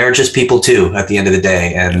 but they are just people too at the end of the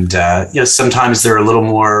day. And, sometimes they're a little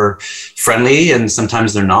more friendly and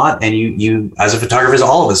sometimes they're not. And you as a photographer,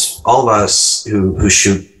 all of us who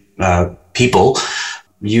shoot people,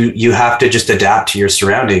 you have to just adapt to your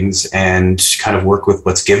surroundings and kind of work with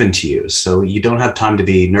what's given to you. So you don't have time to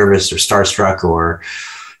be nervous or starstruck or,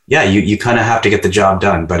 you kind of have to get the job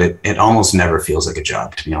done, but it almost never feels like a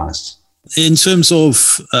job, to be honest. In terms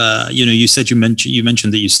of, you said you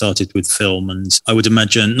mentioned that you started with film, and I would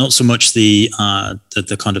imagine not so much the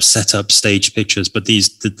kind of setup stage pictures, but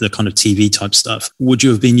the kind of TV type stuff. Would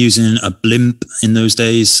you have been using a blimp in those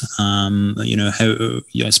days? I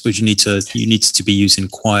suppose you needed to be using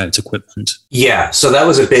quiet equipment. Yeah, so that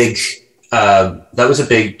was a big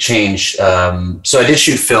change. So I did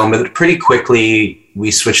shoot film, but pretty quickly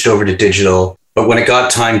we switched over to digital. But when it got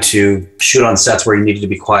time to shoot on sets where you needed to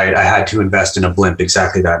be quiet, I had to invest in a blimp,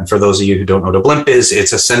 exactly that. And for those of you who don't know what a blimp is,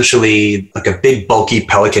 it's essentially like a big bulky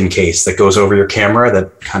Pelican case that goes over your camera,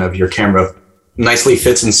 that kind of your camera nicely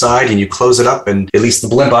fits inside, and you close it up. And at least the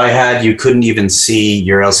blimp I had, you couldn't even see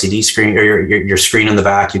your LCD screen or your screen on the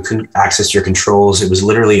back. You couldn't access your controls. It was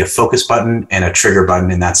literally a focus button and a trigger button,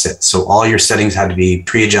 and that's it. So all your settings had to be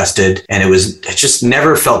pre-adjusted, and it just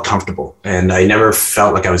never felt comfortable. And I never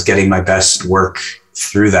felt like I was getting my best work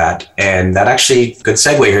through that. And that actually, good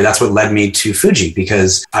segue here, that's what led me to Fuji,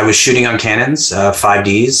 because I was shooting on Canons,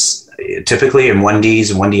 5Ds, typically, and 1Ds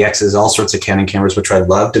and 1DXs, all sorts of Canon cameras, which I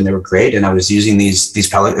loved, and they were great. And I was using these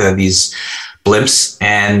blimps,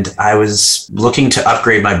 and I was looking to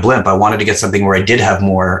upgrade my blimp. I wanted to get something where I did have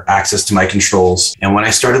more access to my controls. And when I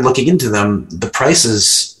started looking into them, the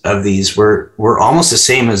prices of these were almost the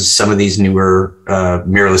same as some of these newer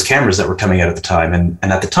mirrorless cameras that were coming out at the time. And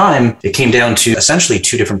at the time, it came down to essentially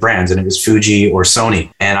two different brands, and it was Fuji or Sony.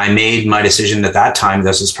 And I made my decision at that time.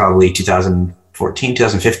 This was probably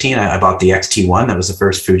 2015, I bought the XT1. That was the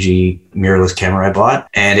first Fuji mirrorless camera I bought.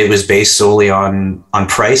 And it was based solely on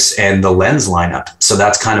price and the lens lineup. So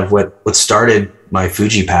that's kind of what started my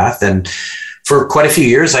Fuji path. And for quite a few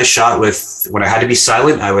years, I shot with, when I had to be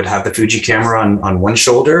silent, I would have the Fuji camera on one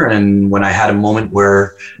shoulder. And when I had a moment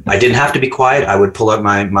where I didn't have to be quiet, I would pull out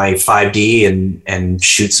my 5D and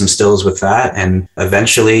shoot some stills with that. And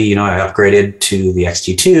eventually, I upgraded to the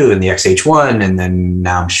XT2 and the XH1. And then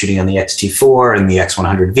now I'm shooting on the XT4 and the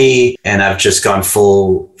X100V. And I've just gone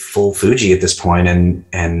full Fuji at this point, and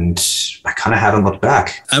I kind of haven't looked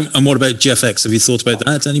back. And what about GFX? Have you thought about that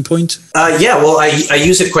at any point? Well, I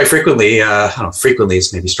use it quite frequently. I don't know, frequently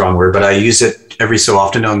is maybe a strong word, but I use it every so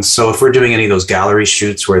often. So if we're doing any of those gallery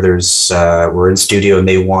shoots where we're in studio and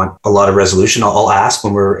they want a lot of resolution, I'll ask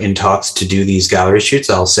when we're in talks to do these gallery shoots.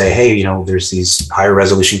 I'll say, hey, there's these higher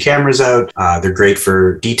resolution cameras out. They're great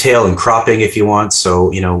for detail and cropping if you want.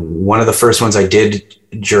 So, one of the first ones I did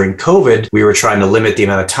during COVID, we were trying to limit the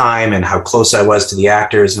amount of time and how close I was to the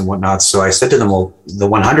actors and whatnot. So I said to them, well, the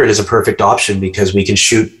 100 is a perfect option because we can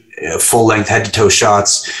shoot full length head to toe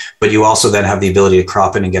shots, but you also then have the ability to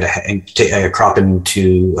crop in and get a crop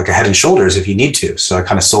into like a head and shoulders if you need to. So I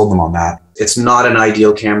kind of sold them on that. It's not an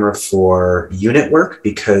ideal camera for unit work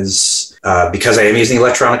because because I am using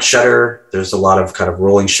electronic shutter, there's a lot of kind of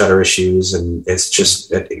rolling shutter issues, and it's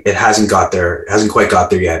just, it hasn't quite got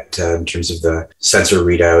there yet in terms of the sensor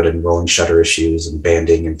readout and rolling shutter issues and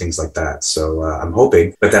banding and things like that. So I'm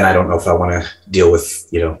hoping, but then I don't know if I want to deal with,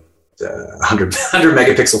 100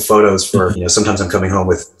 megapixel photos for, sometimes I'm coming home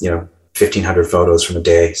with, 1,500 photos from a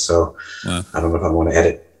day. So wow. I don't know if I want to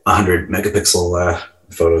edit 100 megapixel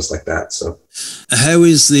photos like that. So how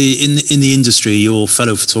is in the industry, your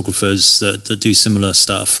fellow photographers that do similar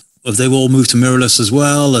stuff, have they all moved to mirrorless as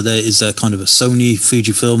well? Is there kind of a Sony,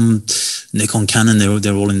 Fujifilm, Nikon, Canon,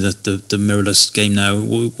 they're all in the mirrorless game now?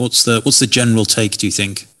 What's the general take, do you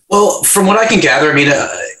think? Well, from what I can gather, I mean,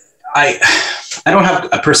 I don't have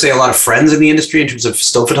per se a lot of friends in the industry in terms of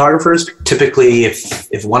still photographers. Typically,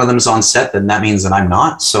 if one of them is on set, then that means that I'm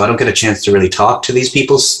not. So I don't get a chance to really talk to these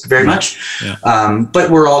people very much. Yeah. But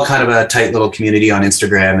we're all kind of a tight little community on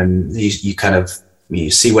Instagram, and you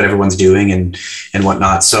see what everyone's doing and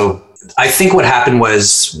whatnot. So I think what happened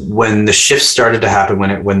was when the shift started to happen,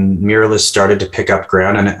 when mirrorless started to pick up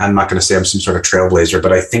ground, and I'm not going to say I'm some sort of trailblazer,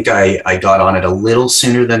 but I think I got on it a little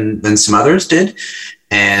sooner than some others did.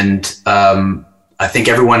 And I think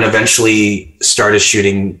everyone eventually started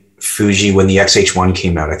shooting Fuji when the XH1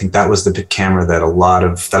 came out. I think that was the big camera that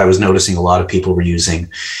I was noticing a lot of people were using.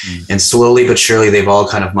 And slowly but surely, they've all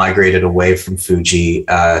kind of migrated away from Fuji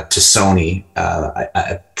to Sony.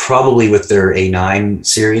 Probably with their A9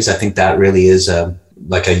 series, I think that really is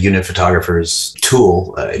like a unit photographer's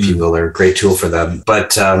tool, if you will, or a great tool for them.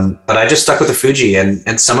 But I just stuck with the Fuji,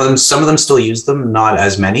 and some of them still use them, not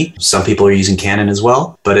as many. Some people are using Canon as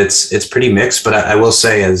well, but it's pretty mixed. But I will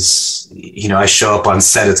say, as I show up on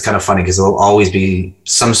set, it's kind of funny because there'll always be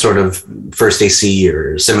some sort of first AC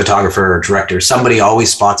or cinematographer or director. Somebody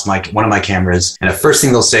always spots one of my cameras, and the first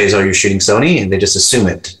thing they'll say is, "Oh, you're shooting Sony," and they just assume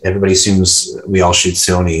it. Everybody assumes we all shoot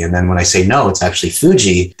Sony, and then when I say no, it's actually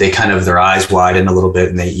Fuji, they kind of, their eyes widen a little bit,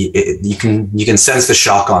 and you can sense the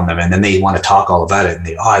shock on them, and then they want to talk all about it,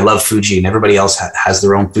 and I love Fuji, and everybody else has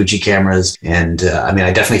their own Fuji cameras. And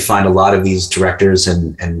I definitely find a lot of these directors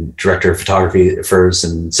and director photographers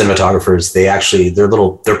and cinematographers,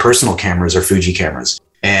 their personal cameras are Fuji cameras.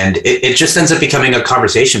 And it just ends up becoming a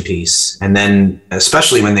conversation piece. And then,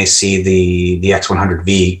 especially when they see the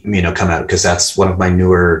X100V, come out, because that's one of my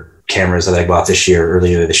newer cameras that I bought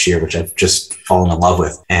earlier this year, which I've just fallen in love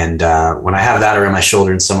with. And when I have that around my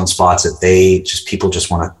shoulder and someone spots it, people just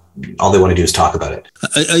want to, all they want to do is talk about it.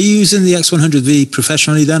 Are you using the X100V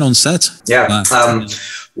professionally then on set? Yeah. Wow.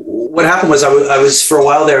 What happened was I was for a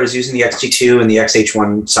while there, I was using the X-T2 and the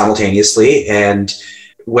XH1 simultaneously. And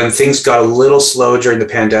when things got a little slow during the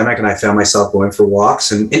pandemic and I found myself going for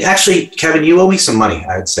walks, and actually, Kevin, you owe me some money,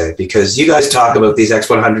 I'd say, because you guys talk about these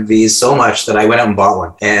X100Vs so much that I went out and bought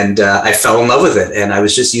one, and I fell in love with it. And I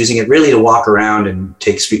was just using it really to walk around and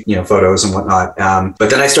take photos and whatnot. But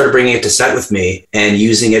then I started bringing it to set with me and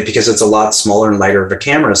using it because it's a lot smaller and lighter of a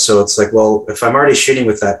camera. So it's like, well, if I'm already shooting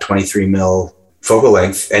with that 23 mil focal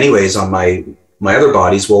length anyways on my other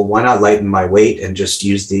bodies, well, why not lighten my weight and just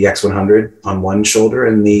use the X100 on one shoulder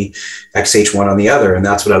and the XH1 on the other? And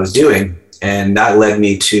that's what I was doing. And that led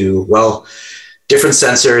me to, different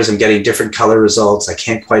sensors. I'm getting different color results. I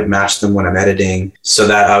can't quite match them when I'm editing. So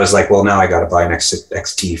that I was like, well, now I got to buy an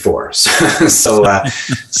XT4. So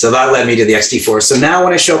that led me to the XT4. So now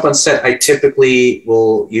when I show up on set, I typically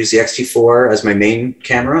will use the XT4 as my main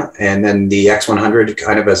camera, and then the X100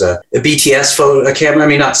 kind of as a BTS photo camera. I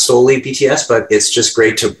mean, not solely BTS, but it's just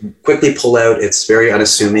great to quickly pull out. It's very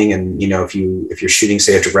unassuming. And, if you're shooting,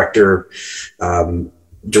 say, a director,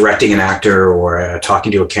 directing an actor or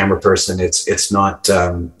talking to a camera person, it's not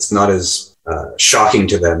as shocking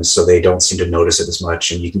to them, so they don't seem to notice it as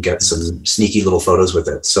much, and you can get some sneaky little photos with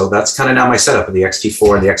it. So that's kind of now my setup of the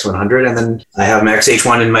XT4 and the X100, and then I have my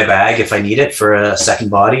XH1 in my bag if I need it for a second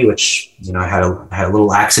body, which I had a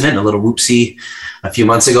little accident, a little whoopsie a few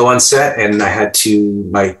months ago on set, and I had to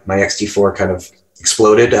my XT4 kind of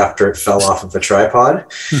exploded after it fell off of a tripod,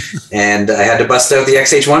 and I had to bust out the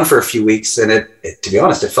XH1 for a few weeks. And it to be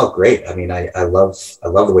honest, it felt great. I mean, I love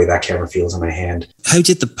the way that camera feels in my hand. How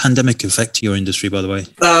did the pandemic affect your industry, by the way?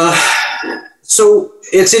 So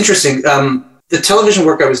it's interesting. The television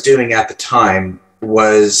work I was doing at the time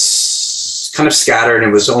was kind of scattered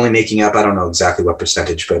and was only making up, I don't know exactly what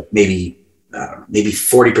percentage, but maybe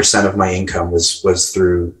 40% of my income was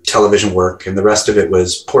through television work, and the rest of it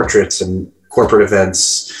was portraits and corporate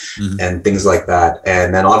events and things like that.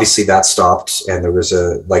 And then obviously that stopped, and there was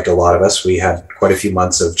like a lot of us, we had quite a few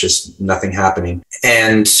months of just nothing happening.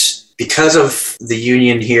 And because of the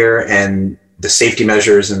union here and the safety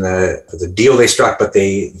measures and the deal they struck, but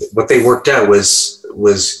what they worked out was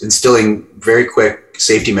instilling very quick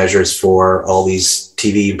safety measures for all these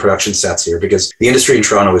TV and production sets here, because the industry in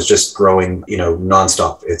Toronto is just growing,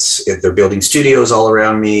 nonstop. They're building studios all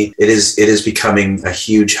around me. It is becoming a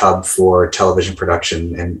huge hub for television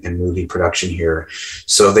production and movie production here.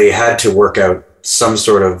 So they had to work out some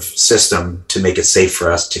sort of system to make it safe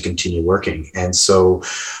for us to continue working. And so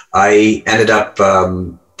I ended up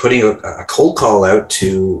putting a cold call out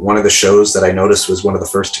to one of the shows that I noticed was one of the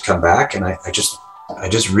first to come back. And I just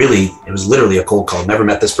really, it was literally a cold call. Never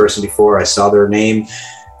met this person before. I saw their name,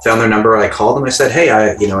 found their number. I called them. I said, hey,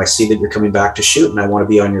 I see that you're coming back to shoot and I want to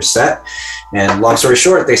be on your set. And long story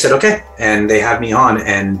short, they said, okay. And they had me on.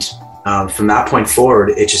 And from that point forward,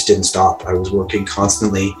 it just didn't stop. I was working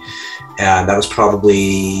constantly. And that was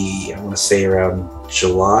probably, I want to say around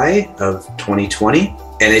July of 2020.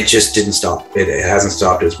 And it just didn't stop. It hasn't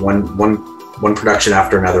stopped. It was one production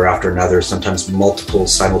after another, sometimes multiple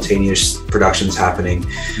simultaneous productions happening.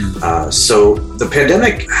 So the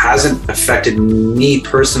pandemic hasn't affected me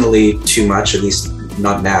personally too much, at least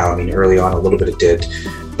not now. I mean, early on, a little bit it did.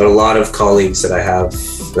 But a lot of colleagues that I have,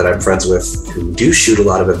 that I'm friends with, who do shoot a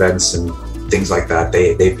lot of events and things like that,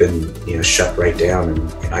 they've been shut right down, and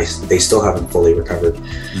they still haven't fully recovered.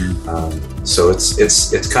 So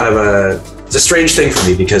it's kind of it's a strange thing for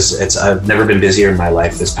me, because I've never been busier in my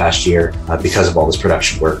life this past year because of all this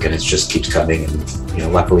production work, and it just keeps coming.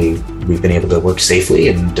 And luckily we've been able to work safely,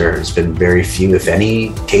 and there's been very few, if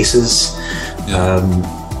any, cases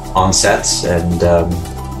on sets, and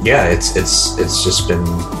it's just been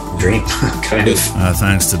a dream, kind of.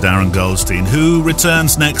 Thanks to Darren Goldstein, who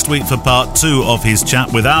returns next week for part 2 of his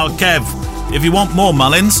chat with our Kev. If you want more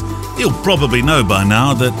Mullins, you'll probably know by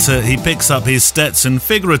now that he picks up his Stetson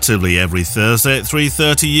figuratively every Thursday at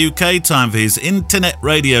 3:30 UK time for his internet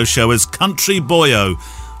radio show as Country Boyo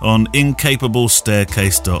on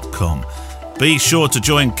incapablestaircase.com. Be sure to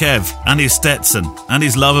join Kev and his Stetson and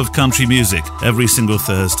his love of country music every single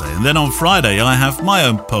Thursday. And then on Friday, I have my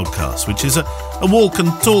own podcast, which is a walk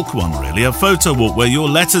and talk one, really, a photo walk where your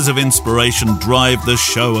letters of inspiration drive the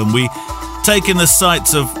show, and we take in the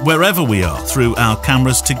sights of wherever we are through our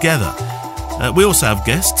cameras together. We also have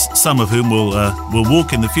guests, some of whom will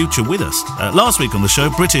walk in the future with us. Last week on the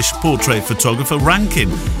show, British portrait photographer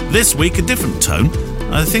Rankin. This week, a different tone.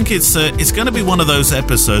 I think it's going to be one of those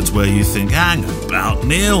episodes where you think, hang about,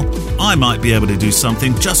 Neil, I might be able to do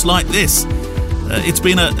something just like this. It's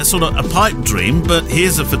been a sort of a pipe dream, but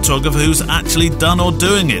here's a photographer who's actually done or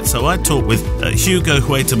doing it. So I talked with Hugo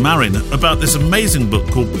Hueta Marin about this amazing book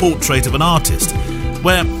called Portrait of an Artist,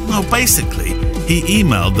 where, well, basically, he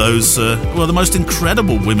emailed those, the most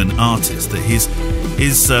incredible women artists that he's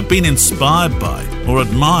been inspired by or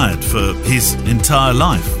admired for his entire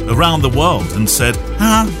life around the world, and said,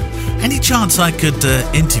 any chance I could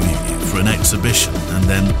interview you for an exhibition and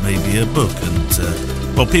then maybe a book? And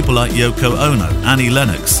people like Yoko Ono, Annie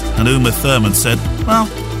Lennox and Uma Thurman said, well,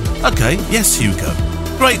 okay, yes, Hugo.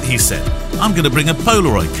 Great, he said. I'm going to bring a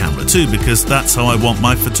Polaroid camera too, because that's how I want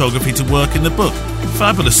my photography to work in the book.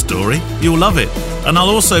 Fabulous story. You'll love it. And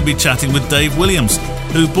I'll also be chatting with Dave Williams,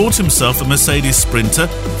 who bought himself a Mercedes Sprinter,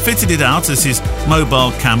 fitted it out as his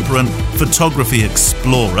mobile camper and photography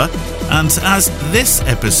explorer. And as this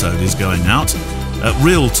episode is going out, at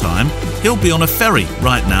real time, he'll be on a ferry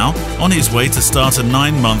right now on his way to start a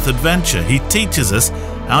 9-month adventure. He teaches us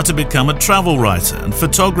how to become a travel writer and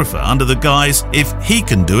photographer under the guise, if he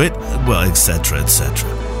can do it, well, etc., etc.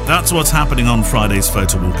 That's what's happening on Friday's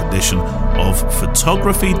Photo Walk edition of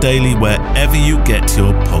Photography Daily, wherever you get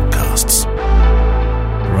your podcasts.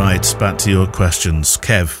 Right, back to your questions.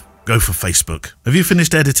 Kev, go for Facebook. Have you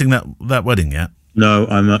finished editing that wedding yet? No,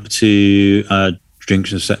 I'm up to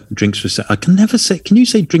drinks reception. I can never say. Can you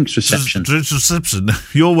say drinks reception? Drinks reception.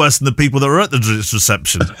 You're worse than the people that are at the drinks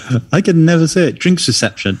reception. I can never say it. Drinks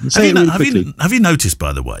reception. Say it really quickly. Have you noticed,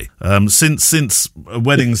 by the way, since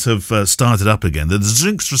weddings have started up again, the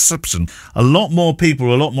drinks reception, a lot more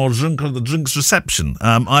people, a lot more drink at the drinks reception.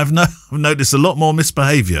 I've noticed a lot more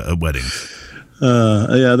misbehaviour at weddings.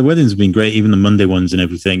 The weddings have been great, even the Monday ones and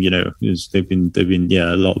everything. They've been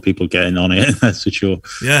a lot of people getting on it. That's for sure.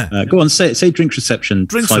 Yeah. Go on, say drinks reception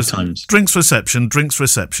 5 times. Drinks reception, drinks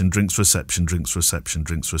reception, drinks reception, drinks reception,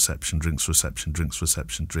 drinks reception, drinks reception, drinks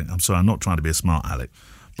reception, drink. I'm sorry, I'm not trying to be a smart aleck,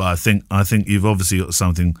 but I think you've obviously got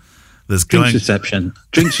something that's going. Drinks reception.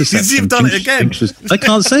 Drinks reception. You've done it again. I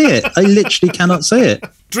can't say it. I literally cannot say it.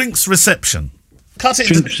 Drinks reception. Cut it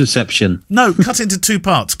drinks reception. No, cut it into 2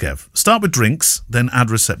 parts, Kev. Start with drinks, then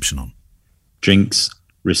add reception on. Drinks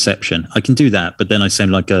reception. I can do that, but then I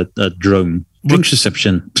sound like a drone. Drinks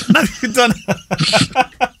reception. No, you've done.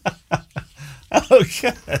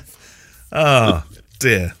 Okay.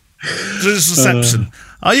 dear. Drinks reception.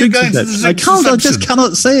 Are you going to the drinks reception? I just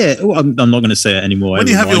cannot say it. Oh, I'm not going to say it anymore. I'm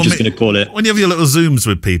just going to call it. When you have your little Zooms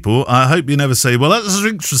with people, I hope you never say, well, that's a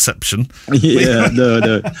drinks reception. Yeah,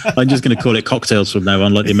 no. I'm just going to call it cocktails from now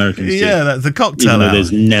on, like the Americans do. Yeah, that's the cocktail Even though hour.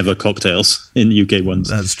 there's never cocktails in UK ones.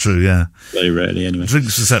 That's true, yeah. Very rarely, anyway.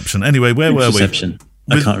 Drinks reception. Anyway, where were we?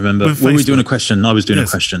 I can't remember. Were we doing a question? I was doing a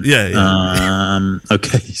question. Yeah.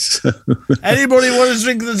 Okay, so... Anybody want to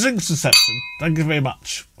drink the drinks reception? Thank you very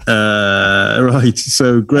much. Right,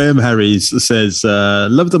 so Graham Harries says,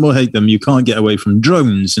 love them or hate them, you can't get away from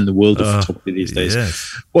drones in the world of photography these days.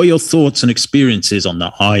 Yes. What are your thoughts and experiences on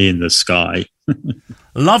the eye in the sky?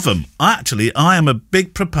 Love them. I am a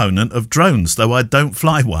big proponent of drones, though I don't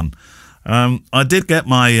fly one. I did get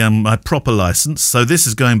my my proper license, so this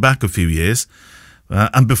is going back a few years.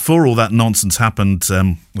 And before all that nonsense happened,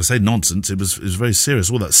 I say nonsense, it was very serious.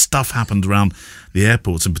 All that stuff happened around the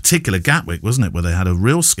airports, in particular Gatwick, wasn't it, where they had a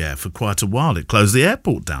real scare for quite a while. It closed the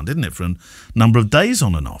airport down, didn't it, for a number of days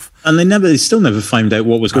on and off. And they still never found out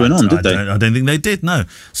what was going on, did they? I don't think they did, no.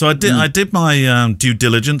 So I did my due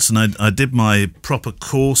diligence, and I did my proper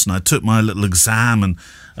course, and I took my little exam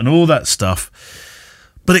and all that stuff.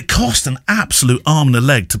 But it cost an absolute arm and a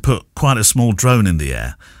leg to put quite a small drone in the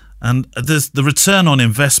air. And there's the return on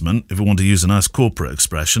investment, if we want to use a nice corporate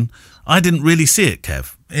expression, I didn't really see it,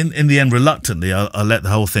 Kev. In the end, reluctantly, I let the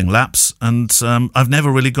whole thing lapse, and I've never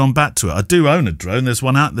really gone back to it. I do own a drone. There's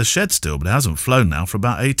one out in the shed still, but it hasn't flown now for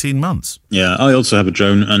about 18 months. Yeah, I also have a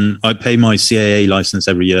drone, and I pay my CAA license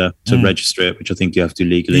every year to register it, which I think you have to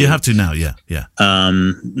legally. You have to now, yeah.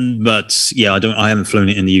 But yeah, I haven't flown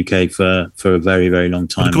it in the UK for a very, very long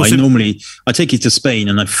time. I take it to Spain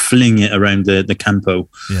and I fling it around the Campo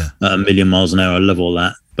at 1,000,000 miles an hour. I love all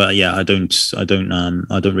that. But yeah, I don't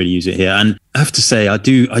really use it here. And I have to say, I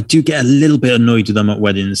do get a little bit annoyed with them at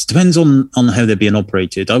weddings. Depends on how they're being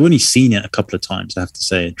operated. I've only seen it a couple of times, I have to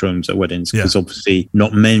say, drones at weddings, because obviously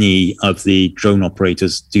not many of the drone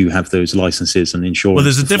operators do have those licenses and insurance. Well,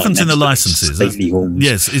 there's a difference in the licenses.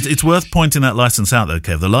 Yes, it's worth pointing that license out though,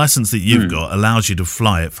 Kev. The license that you've got allows you to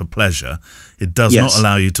fly it for pleasure. It does not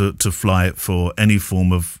allow you to fly it for any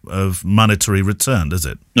form of monetary return, does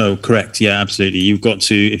it? No, correct. Yeah, absolutely. You've got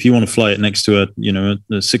to, if you want to fly it next to a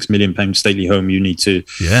 £6 million stately home, you need to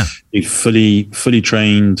be fully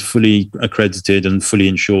trained, fully accredited, and fully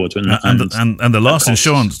insured. And the last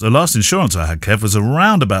insurance I had, Kev, was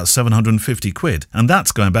around about £750, and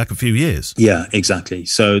that's going back a few years. Yeah, exactly.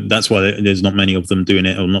 So that's why there's not many of them doing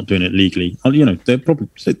it or not doing it legally. They're probably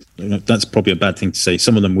that's probably a bad thing to say.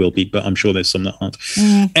 Some of them will be, but I'm sure there's some that aren't.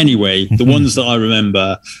 Anyway, the ones that I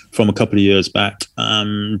remember from a couple of years back,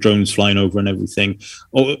 drones flying over and everything,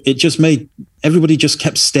 it just made everybody just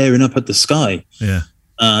kept staring up at the sky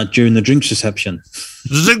during the drinks reception.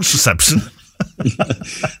 The drinks reception?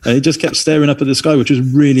 They just kept staring up at the sky, which was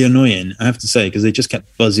really annoying, I have to say, because they just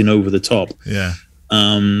kept buzzing over the top. Yeah.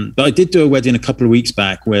 But I did do a wedding a couple of weeks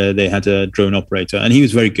back where they had a drone operator, and he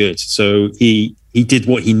was very good. So he did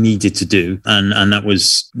what he needed to do, and that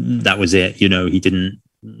was it. He didn't.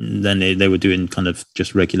 Then they were doing kind of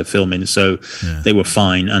just regular filming, so they were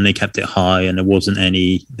fine, and they kept it high, and there wasn't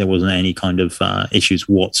any kind of issues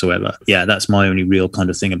whatsoever. Yeah, that's my only real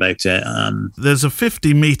kind of thing about it. There's a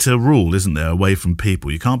 50-meter rule, isn't there, away from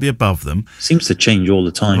people? You can't be above them. Seems to change all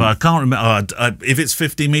the time. Well, I can't remember. If it's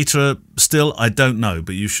 50-meter still, I don't know,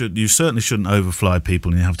 but you certainly shouldn't overfly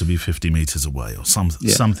people, and you have to be 50 meters away or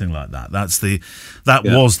something like that. That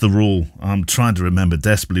was the rule. I'm trying to remember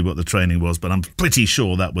desperately what the training was, but I'm pretty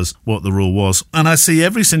sure that was what the rule was. And I see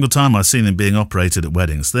every single time I've seen them being operated at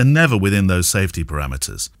weddings, they're never within those safety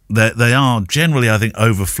parameters. They are generally, I think,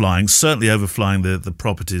 certainly overflying the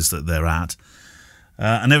properties that they're at.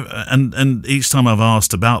 And each time I've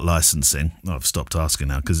asked about licensing, I've stopped asking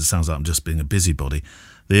now because it sounds like I'm just being a busybody.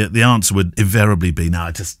 The answer would invariably be,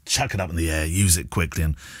 no, just chuck it up in the air, use it quickly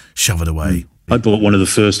and shove it away. I bought one of the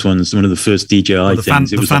first ones, one of the first DJI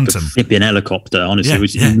things. It was Phantom. Like a flipping helicopter, honestly. It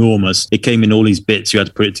was enormous. It came in all these bits. You had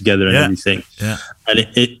to put it together and everything. Yeah. And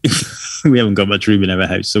it we haven't got much room in our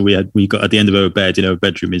house. So we got at the end of our bed, our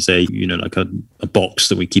bedroom is like a box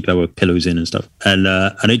that we keep our pillows in and stuff. And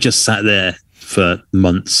it just sat there for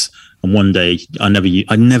months. And one day, I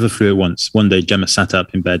never flew it once. One day, Gemma sat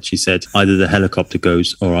up in bed. She said, either the helicopter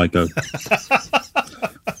goes or I go.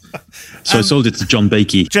 So I sold it to John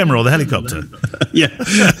Bakey. Gemma or the helicopter? yeah.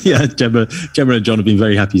 Gemma and John have been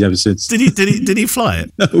very happy ever since. Did he fly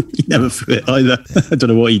it? No, he never flew it either. I don't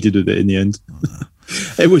know what he did with it in the end.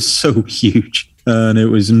 It was so huge. And it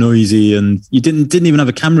was noisy, and you didn't even have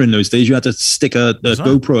a camera in those days. You had to stick a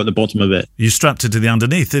GoPro at the bottom of it. You strapped it to the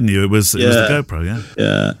underneath, didn't you? It was the GoPro,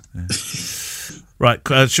 yeah. Right,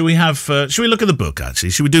 should we look at the book,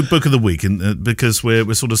 actually? Should we do Book of the Week? Because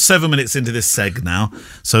we're sort of 7 minutes into this seg now.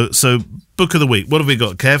 So Book of the Week, what have we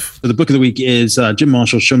got, Kev? So the Book of the Week is Jim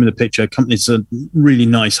Marshall, Show Me the Picture. It's a really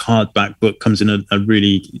nice hardback book, comes in a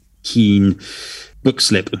really keen book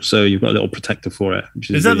slip, so you've got a little protector for it.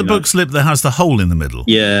 Is that really the book slip that has the hole in the middle?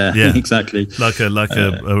 Yeah. Exactly. Like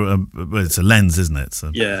it's a lens, isn't it?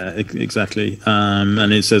 So. Yeah, exactly.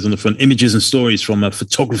 And it says on the front, images and stories from a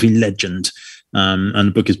photography legend. And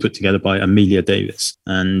the book is put together by Amelia Davis.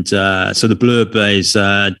 And so the blurb is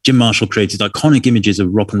Jim Marshall created iconic images of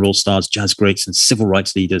rock and roll stars, jazz greats, and civil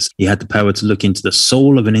rights leaders. He had the power to look into the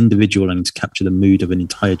soul of an individual and to capture the mood of an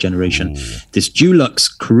entire generation. Ooh. This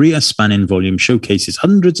Dulux career-spanning volume showcases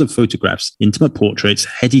hundreds of photographs, intimate portraits,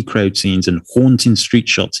 heady crowd scenes, and haunting street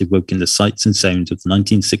shots evoking the sights and sounds of the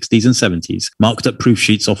 1960s and 70s. Marked-up proof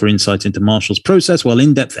sheets offer insight into Marshall's process, while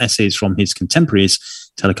in-depth essays from his contemporaries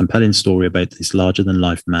tell a compelling story about this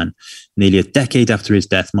larger-than-life man. Nearly a decade after his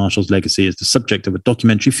death, Marshall's legacy is the subject of a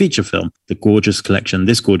documentary feature film. This gorgeous collection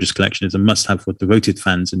is a must-have for devoted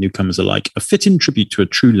fans and newcomers alike, a fitting tribute to a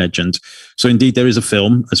true legend. So indeed, there is a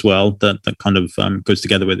film as well that kind of goes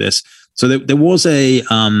together with this. So there was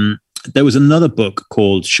another book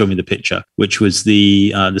called Show Me the Picture, which was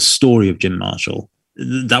the story of Jim Marshall.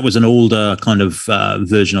 That was an older kind of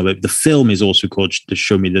version of it. The film is also called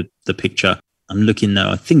Show Me the Picture. I'm looking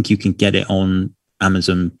now. I think you can get it on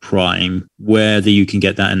Amazon Prime. Whether you can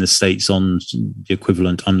get that in the States on the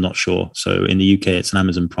equivalent, I'm not sure. So in the UK, it's an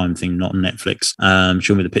Amazon Prime thing, not on Netflix.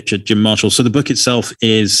 Show Me the Picture, Jim Marshall. So the book itself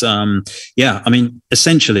is,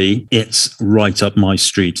 essentially, it's right up my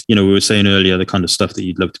street. We were saying earlier the kind of stuff that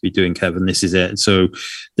you'd love to be doing, Kevin. This is it. So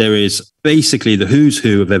there is basically the who's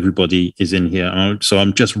who of everybody is in here. So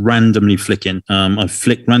I'm just randomly flicking. I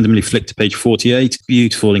randomly flicked to page 48.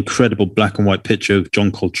 Beautiful, incredible black and white picture of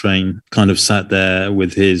John Coltrane kind of sat there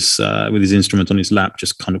with his instrument on his lap,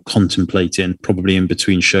 just kind of contemplating, probably in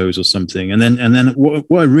between shows or something. And then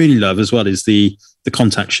what I really love as well is the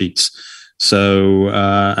contact sheets. So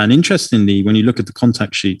and interestingly, when you look at the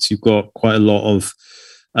contact sheets, you've got quite a lot of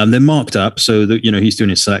they're marked up so that he's doing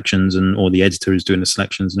his selections or the editor is doing the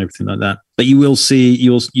selections and everything like that. But you'll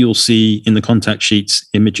see in the contact sheets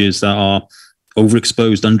images that are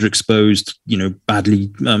overexposed, underexposed, badly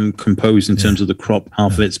composed in terms of the crop,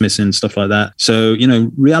 half of it's missing, stuff like that. So,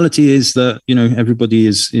 reality is that, everybody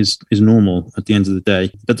is normal at the end of the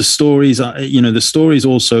day. But the stories are, the stories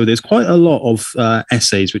also, there's quite a lot of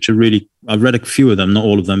essays, which are really, I've read a few of them, not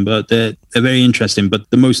all of them, but they're very interesting. But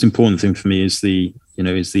the most important thing for me is the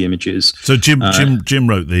images. So Jim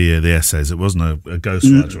wrote the essays. It wasn't a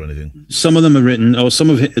ghostwriter or anything. Some of them are written, or some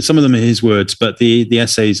of them are his words, but the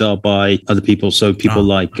essays are by other people. So people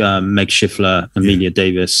like Meg Schiffler, Amelia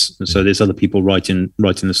Davis. So there's other people writing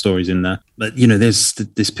the stories in there. But there's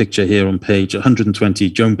this picture here on page 120.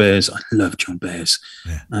 Joan Baez. I love Joan Baez.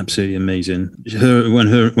 Yeah. Absolutely amazing.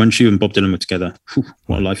 When she and Bob Dylan were together. Whew,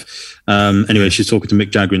 what a life. Anyway, she's talking to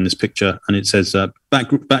Mick Jagger in this picture, and it says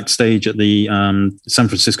backstage at the San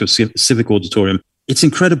Francisco Civic Auditorium. It's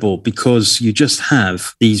incredible because you just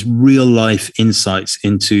have these real life insights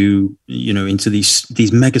into these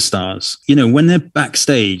megastars. When they're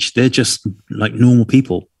backstage, they're just like normal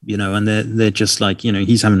people, and they're just like,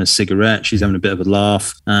 he's having a cigarette, she's having a bit of a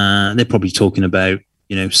laugh. They're probably talking about,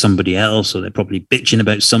 somebody else, or they're probably bitching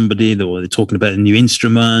about somebody, or they're talking about a new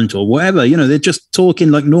instrument or whatever. They're just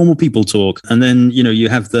talking like normal people talk. And then, you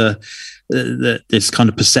have this kind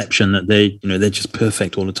of perception that they're just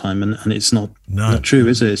perfect all the time, and it's not true,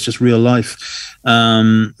 is it? It's just real life.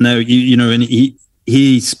 And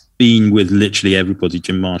he's been with literally everybody,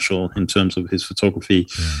 Jim Marshall, in terms of his photography.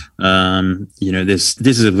 Yeah. This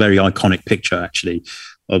is a very iconic picture actually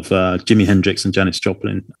of Jimi Hendrix and Janis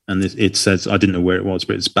Joplin, and it says, I didn't know where it was,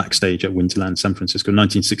 but it's backstage at Winterland, San Francisco,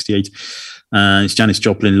 1968. It's Janis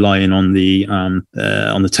Joplin lying on the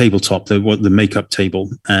tabletop, the makeup table,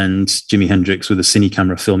 and Jimi Hendrix with a cine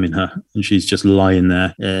camera filming her, and she's just lying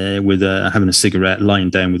there with having a cigarette, lying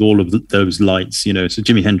down with all of those lights, So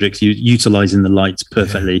Jimi Hendrix utilizing the lights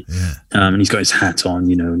perfectly, and he's got his hat on,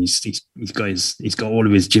 and he's got all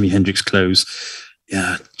of his Jimi Hendrix clothes.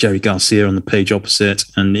 Yeah, Jerry Garcia on the page opposite,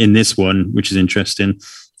 and in this one, which is interesting,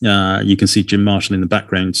 you can see Jim Marshall in the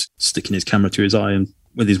background sticking his camera to his eye and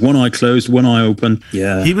with his one eye closed, one eye open.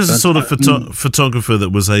 Yeah, he was a sort of photographer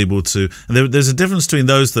that was able to. There's a difference between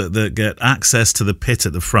those that get access to the pit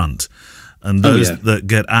at the front and those that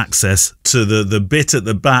get access to the bit at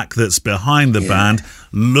the back that's behind the band,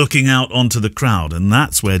 looking out onto the crowd, and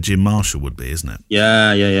that's where Jim Marshall would be, isn't it?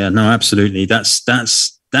 Yeah. No, absolutely. That's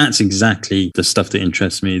That's exactly the stuff that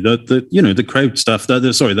interests me. The crowd stuff,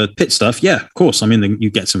 the pit stuff. Yeah, of course. I mean, you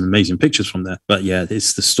get some amazing pictures from there. But yeah,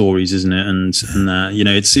 it's the stories, isn't it? And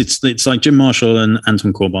it's like Jim Marshall and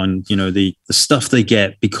Anton Corbijn. The stuff they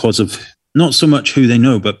get because of not so much who they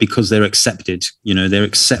know, but because they're accepted. They're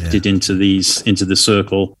accepted into the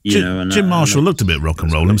circle. Jim Marshall looked a bit rock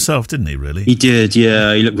and roll himself, didn't he? Really, he did.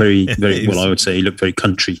 Yeah, he looked very, very well. I would say he looked very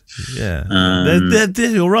country. Yeah,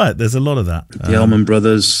 you're right. There's a lot of that. The Allman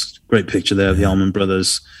Brothers, great picture there of the Allman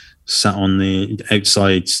Brothers sat on the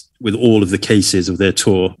outside with all of the cases of their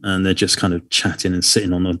tour, and they're just kind of chatting and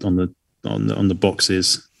sitting on the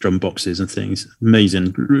boxes, drum boxes and things.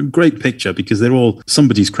 Amazing, great picture because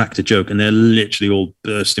somebody's cracked a joke and they're literally all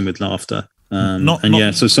bursting with laughter.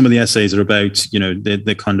 So some of the essays are about,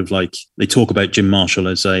 they're kind of like, they talk about Jim Marshall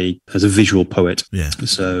as a visual poet. Yeah.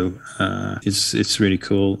 So it's really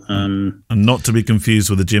cool. And not to be confused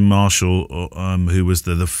with the Jim Marshall, who was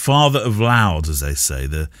the father of loud, as they say,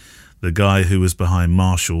 the guy who was behind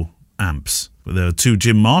Marshall amps. But there are two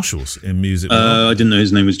Jim Marshalls in music. I didn't know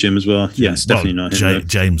his name was Jim as well. Yes, definitely not him.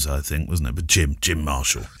 James, I think, wasn't it? But Jim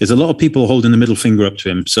Marshall. There's a lot of people holding the middle finger up to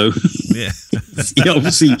him, so yeah. he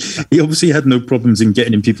obviously had no problems in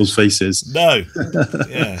getting in people's faces. No,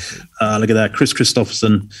 yeah. Look at that, Chris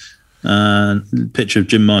Christopherson. Picture of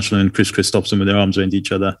Jim Marshall and Chris Christopherson with their arms around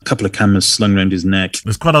each other. A couple of cameras slung around his neck.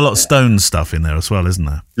 There's quite a lot of stone stuff in there as well, isn't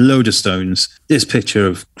there? Load of stones. This picture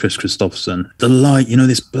of Chris Christopherson, the light,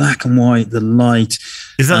 this black and white, the light.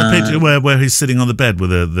 Is that the picture where he's sitting on the bed with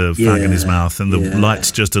the fag in his mouth and the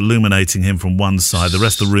light's just illuminating him from one side, the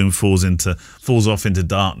rest of the room falls off into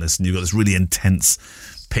darkness, and you've got this really intense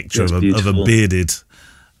picture of a bearded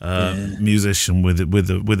musician with a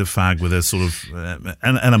fag with a sort of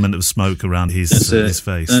an element of smoke around his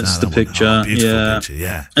face. That's the picture. Beautiful picture.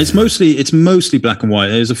 Yeah. It's mostly black and white.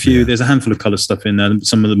 There's a handful of color stuff in there.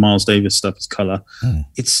 Some of the Miles Davis stuff is color.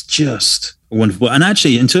 It's just wonderful. And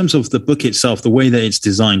actually, in terms of the book itself, the way that it's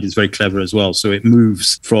designed is very clever as well. So it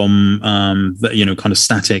moves from kind of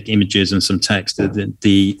static images and some text.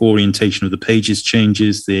 The orientation of the pages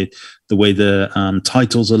changes. The way the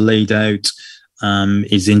titles are laid out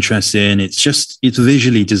is interesting. It's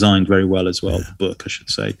visually designed very well as well. The book, I should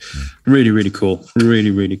say, really, really cool. Really,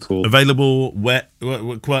 really cool. Available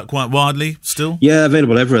quite widely still. Yeah,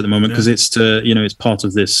 available everywhere at the moment because it's part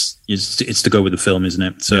of this. It's to go with the film, isn't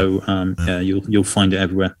it? So you'll find it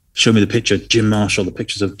everywhere. Show me the picture, Jim Marshall. The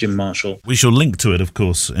pictures of Jim Marshall. We shall link to it, of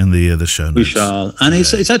course, in the show notes. We shall, and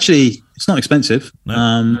it's not expensive.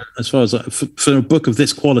 No. As far as for a book of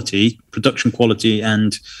this quality, production quality,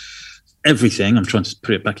 and everything. I'm trying to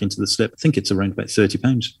put it back into the slip. I think it's around about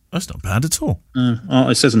 £30. That's not bad at all.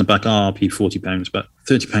 It says on the back RRP £40, but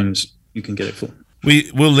 £30 you can get it for.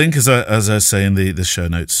 We will link, as I say, in the show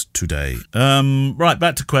notes today. Right,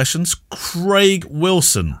 back to questions. Craig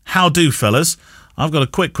Wilson. How do, fellas? I've got a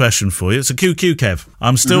quick question for you. It's a QQ, Kev.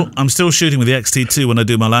 I'm still shooting with the XT2 when I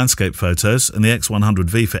do my landscape photos and the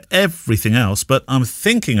X100V for everything else, but I'm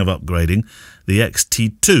thinking of upgrading the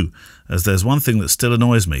XT2, as there's one thing that still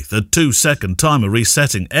annoys me: the 2-second timer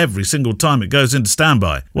resetting every single time it goes into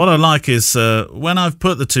standby. What I like is when I've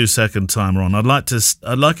put the 2-second timer on, I'd like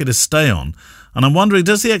it to stay on. And I'm wondering,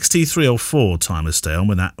 does the XT3 or 4 timer stay on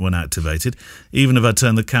when activated, even if I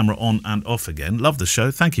turn the camera on and off again? Love the show.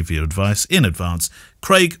 Thank you for your advice in advance.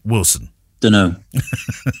 Craig Wilson. Don't know.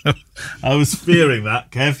 I was fearing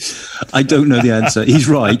that, Kev. I don't know the answer. He's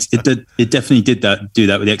right. It definitely do that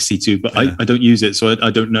with the XT2, but I don't use it, so I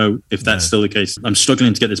don't know if that's still the case. I'm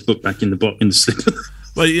struggling to get this book back in the slip.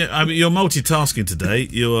 Well, you're multitasking today.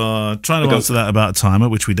 You are trying to answer that about a timer,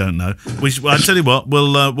 which we don't know. I tell you what,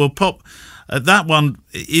 we'll pop. That one,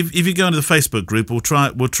 if you go into the Facebook group, we'll try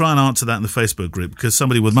and answer that in the Facebook group, because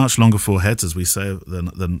somebody with much longer foreheads, as we say,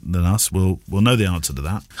 than us, will know the answer to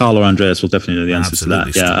that. Carl or Andreas will definitely know the answer to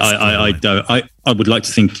that. Yeah, I would like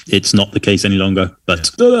to think it's not the case any longer,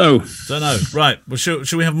 but don't know. Right. Well,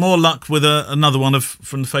 should we have more luck with another one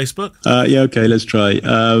from the Facebook? Yeah. Okay. Let's try.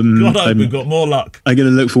 We've got more luck. I'm going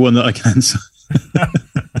to look for one that I can answer.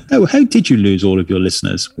 Oh, how did you lose all of your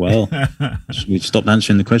listeners? Well, we stopped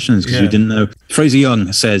answering the questions because we didn't know. Fraser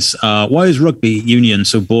Young says, why is rugby union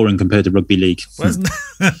so boring compared to rugby league?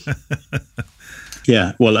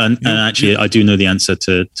 Yeah, well, and actually, I do know the answer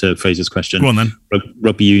to Fraser's question. Go on, then.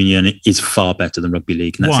 Rugby union is far better than rugby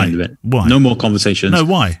league, and that's the end of it. Why? No more conversations. No,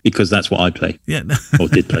 why? Because that's what I play. Yeah. Or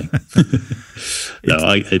did play.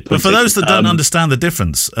 But for those that don't understand the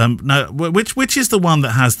difference, now, which is the one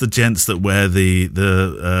that has the gents that wear the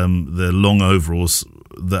long overalls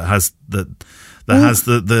that that has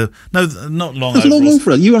not long That's overalls. long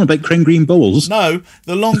overall. You on about Crane Green Bowls? No,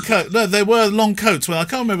 the long coat. No, they were long coats. Well, I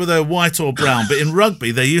can't remember whether they were white or brown, but in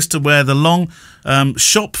rugby they used to wear the long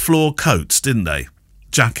shop floor coats, didn't they?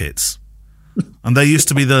 Jackets. And they used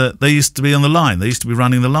to be on the line. They used to be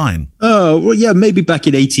running the line. Oh, well, yeah, maybe back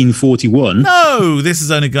in 1841. No, this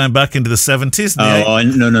is only going back into the 70s. No. I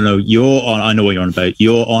know what you're on about.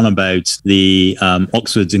 You're on about the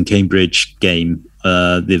Oxford and Cambridge game,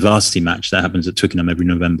 the varsity match that happens at Twickenham every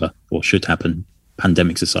November, or should happen,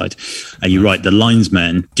 pandemics aside. And you're right, the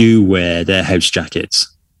linesmen do wear their house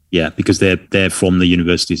jackets. Yeah, because they're from the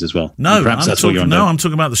universities as well. No, I'm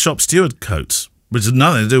talking about the shop steward coats, which has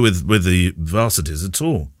nothing to do with the varsities at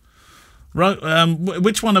all.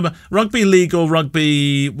 Which one about rugby league or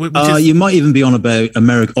rugby? You might even be on about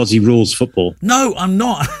Aussie rules football. No, I'm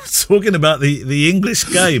not. I'm talking about the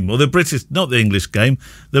English game or the British, not the English game,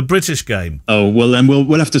 the British game. Oh well, then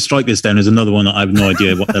we'll have to strike this down as another one that I have no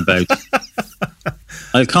idea what about.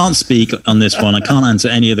 I can't speak on this one. I can't answer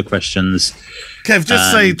any of the questions. Kev,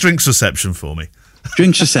 just say drinks reception for me.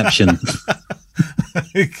 Drinks reception.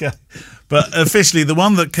 Okay. But officially, the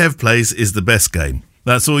one that Kev plays is the best game.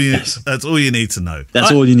 That's all you. Yes. That's all you need to know.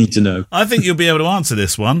 That's all you need to know. I think you'll be able to answer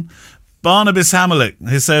this one. Barnabas Hammerlick,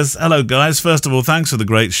 he says, "Hello guys. First of all, thanks for the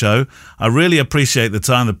great show. I really appreciate the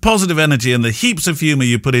time, the positive energy, and the heaps of humour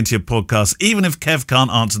you put into your podcast. Even if Kev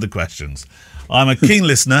can't answer the questions." I'm a keen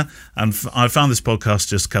listener, and I found this podcast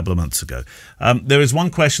just a couple of months ago. There is one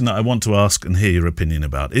question that I want to ask and hear your opinion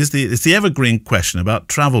about. It's the evergreen question about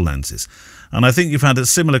travel lenses. And I think you've had a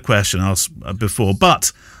similar question asked before,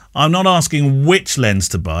 but I'm not asking which lens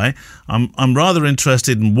to buy. I'm rather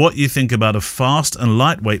interested in what you think about a fast and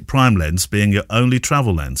lightweight prime lens being your only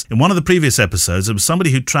travel lens. In one of the previous episodes, there was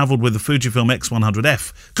somebody who travelled with the Fujifilm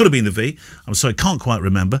X100F. Could have been the V. I'm sorry, can't quite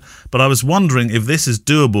remember. But I was wondering if this is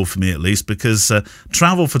doable for me at least, because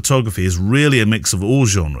travel photography is really a mix of all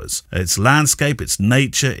genres. It's landscape, it's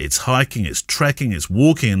nature, it's hiking, it's trekking, it's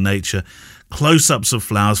walking in nature, close-ups of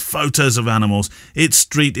flowers, photos of animals, it's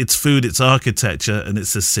street, it's food, it's architecture, and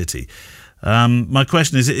it's a city. My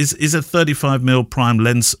question is a 35mm prime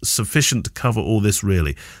lens sufficient to cover all this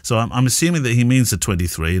really? So I'm assuming that he means the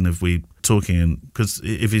 23, and if he's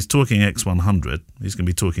talking X100, he's going to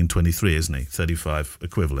be talking 23, isn't he? 35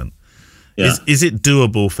 equivalent. Yeah. Is it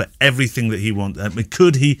doable for everything that he wants? I mean,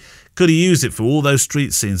 could he use it for all those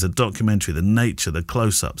street scenes, the documentary, the nature, the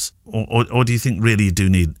close-ups, or do you think really you do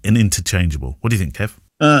need an interchangeable? What do you think, Kev?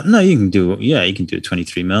 No, you can do a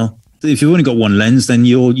 23mm. If you've only got one lens, then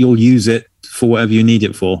you'll use it for whatever you need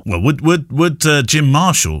it for. Well, would Jim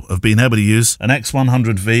Marshall have been able to use an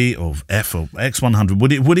X100V or F or X100?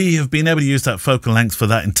 Would he have been able to use that focal length for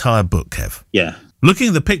that entire book, Kev? Yeah. Looking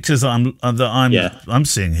at the pictures I'm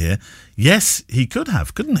seeing here, yes, he could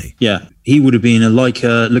have, couldn't he? Yeah, he would have been a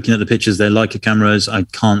Leica. Looking at the pictures, they're Leica cameras. I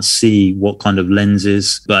can't see what kind of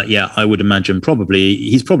lenses, but yeah, I would imagine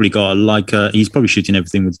he's probably got a Leica. He's probably shooting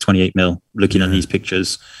everything with 28mm. Looking at these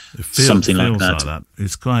pictures, something like that.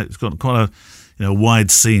 It's got quite a wide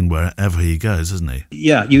scene wherever he goes, isn't he?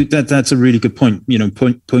 Yeah, that's a really good point.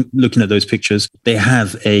 Looking at those pictures, they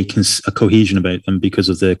have a cohesion about them because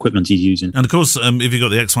of the equipment he's using. And of course, if you've got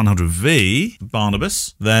the X100V,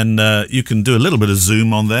 Barnabas, then you can do a little bit of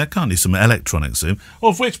zoom on there, can't you? Some electronic zoom.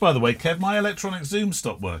 Of which, by the way, Kev, my electronic zoom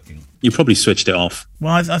stopped working. You probably switched it off.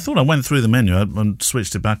 Well, I thought I went through the menu and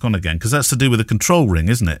switched it back on again, because that's to do with the control ring,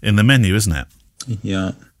 isn't it? In the menu, isn't it?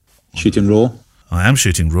 Yeah. Shooting RAW? I am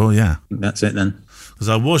shooting RAW, yeah. That's it then. Because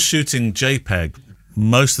I was shooting JPEG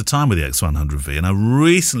most of the time with the X100V, and I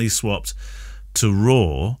recently swapped to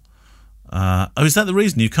RAW. Is that the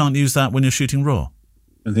reason you can't use that when you're shooting RAW?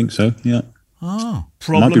 I think so, yeah. Oh,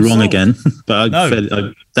 problem might be wrong solved. Again, but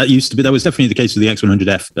that was definitely the case with the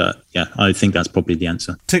X100F. But yeah, I think that's probably the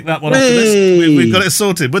answer. Tick that one off the list. We've got it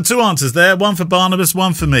sorted. But two answers there: one for Barnabas,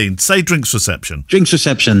 one for me. Say drinks reception. Drinks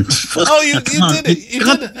reception. Oh, you did it! You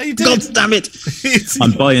did it! God damn it!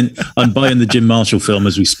 I'm buying the Jim Marshall film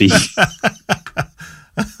as we speak.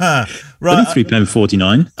 Right,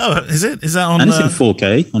 £3.49. Oh, is it? Is that on? And it's in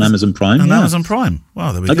 4K on Amazon Prime. Amazon Prime.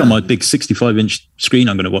 Wow, there we go. I got my big 65-inch screen.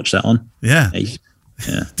 I'm going to watch that on. Yeah.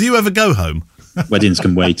 Yeah. Do you ever go home? Weddings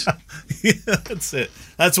can wait. Yeah, that's it.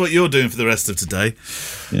 That's what you're doing for the rest of today.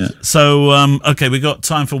 Yeah. So, okay, we got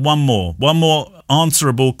time for one more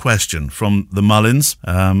answerable question from the Mullins.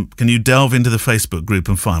 Can you delve into the Facebook group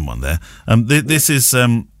and find one there? This is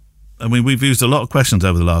I mean, we've used a lot of questions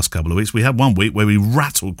over the last couple of weeks. We had one week where we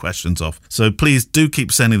rattled questions off. So please do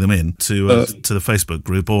keep sending them in to the Facebook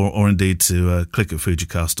group or indeed to click at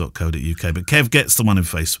fujicast.co.uk. But Kev gets the one in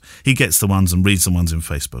Facebook. He gets the ones and reads the ones in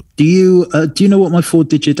Facebook. Do you know what my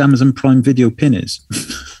 4-digit Amazon Prime Video PIN is?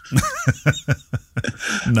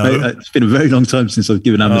 No. It's been a very long time since I've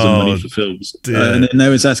given Amazon money for films. And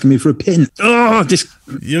now it's asking me for a PIN.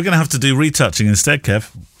 You're going to have to do retouching instead,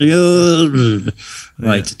 Kev.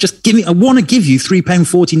 Right. Just give me, I want to give you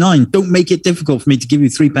 £3.49. Don't make it difficult for me to give you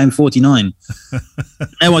 £3.49.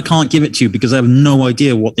 Now I can't give it to you because I have no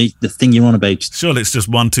idea what the thing you're on about. Surely it's just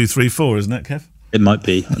 1, 2, 3, 4, isn't it, Kev? It might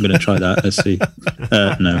be. I'm going to try that. Let's see.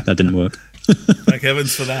 No, that didn't work. Thank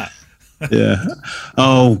heavens for that. Yeah.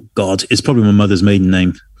 Oh God, it's probably my mother's maiden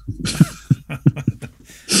name.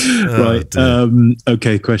 Right.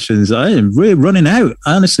 Okay. Questions. We're running out.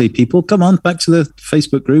 Honestly, people, come on back to the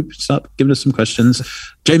Facebook group. Start giving us some questions.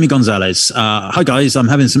 Jamie Gonzalez. Hi guys. I'm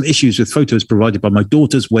having some issues with photos provided by my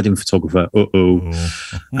daughter's wedding photographer.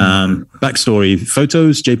 Backstory: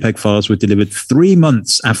 photos, JPEG files were delivered 3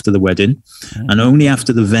 months after the wedding, and only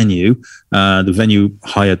after the venue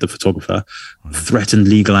hired the photographer, threatened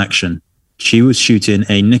legal action. She was shooting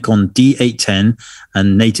a Nikon D810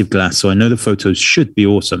 and native glass, so I know the photos should be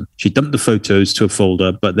awesome. She dumped the photos to a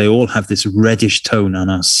folder, but they all have this reddish tone and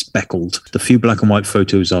are speckled. The few black and white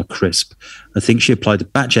photos are crisp. I think she applied a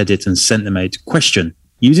batch edit and sent them out. Question: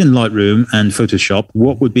 using Lightroom and Photoshop,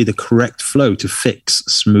 what would be the correct flow to fix,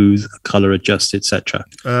 smooth, color adjust, etc.?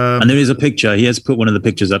 And there is a picture. He has put one of the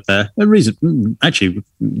pictures up there. Actually,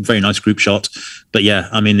 very nice group shot. But yeah,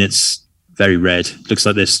 I mean, it's very red. Looks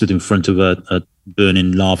like they're stood in front of a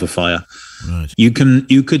burning lava fire. Right. You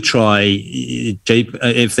could try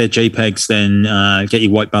if they're JPEGs, then get your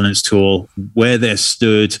white balance tool. Where they're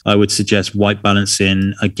stood, I would suggest white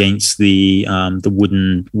balancing against the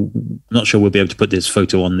wooden. Not sure we'll be able to put this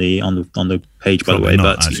photo on the page, by the way,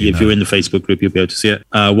 but if you're in the Facebook group, you'll be able to see it.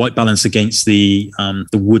 White balance against the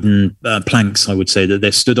wooden planks, I would say, that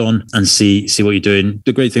they're stood on, and see what you're doing.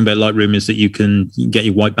 The great thing about Lightroom is that you can get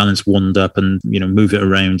your white balance wand up and move it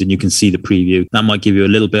around, and you can see the preview. That might give you a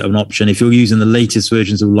little bit of an option. If you're using the latest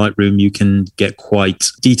versions of Lightroom, you can get quite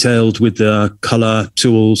detailed with the color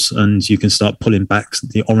tools, and you can start pulling back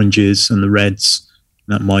the oranges and the reds.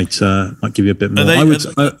 That might give you a bit more.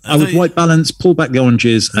 I would white balance, pull back the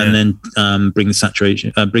oranges, and then bring the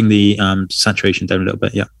saturation down a little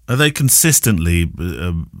bit. Yeah. Are they consistently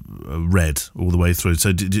red all the way through?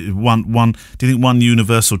 So do you think one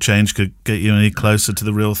universal change could get you any closer to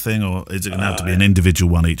the real thing, or is it going to have to be an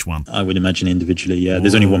individual one each one? I would imagine individually. Yeah.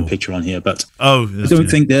 There's only one picture on here, but I don't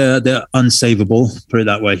think they're unsavable. Put it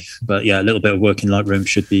that way. But yeah, a little bit of work in Lightroom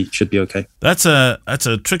should be okay. That's a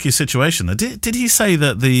tricky situation. Did he say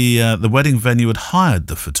that the wedding venue had hired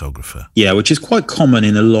the photographer? Yeah, which is quite common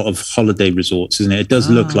in a lot of holiday resorts, isn't it? It does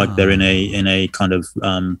look like they're in a kind of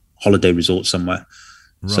holiday resort somewhere.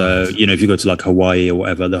 Right. So if you go to like Hawaii or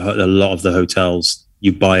whatever, a lot of the hotels,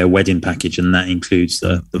 you buy a wedding package, and that includes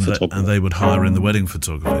the photographer. And they would hire in the wedding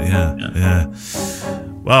photographer. Yeah.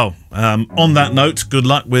 Well, on that note, good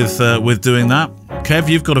luck with doing that. Kev,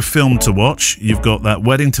 you've got a film to watch. You've got that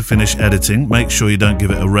wedding to finish editing. Make sure you don't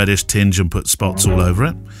give it a reddish tinge and put spots all over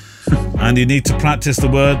it. And you need to practice the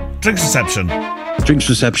word drinks reception. Drinks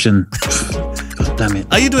reception. God damn it.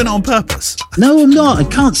 Are you doing it on purpose? No, I'm not. I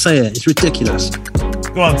can't say it. It's ridiculous.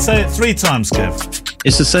 Go on, say it 3 times, Kev.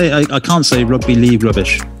 It's to say I can't say rugby league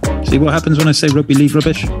rubbish. See what happens when I say rugby league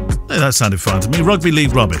rubbish? Hey, that sounded fine to me. Rugby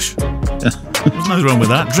league rubbish. There's nothing wrong with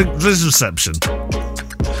that. Drinks reception.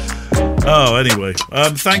 Oh, anyway.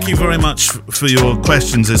 Thank you very much for your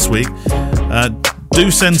questions this week.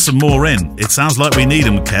 Do send some more in. It sounds like we need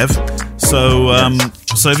them, Kev. So,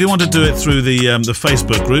 so if you want to do it through the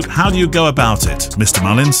Facebook group, how do you go about it, Mr.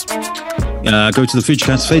 Mullins? Go to the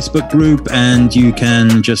Fujicast Facebook group, and you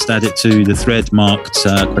can just add it to the thread marked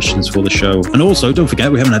questions for the show. And also, don't forget,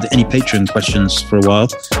 we haven't had any Patreon questions for a while.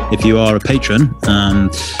 If you are a patron,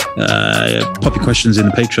 pop your questions in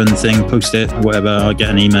the Patreon thing, post it, whatever, I'll get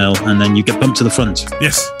an email, and then you get bumped to the front.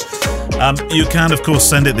 Yes. You can, of course,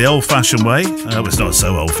 send it the old-fashioned way. It's not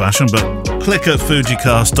so old-fashioned, but click at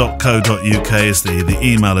fujicast.co.uk is the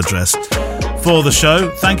email address for the show.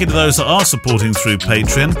 Thank you to those that are supporting through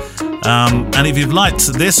Patreon. And if you've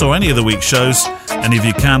liked this or any of the week's shows, and if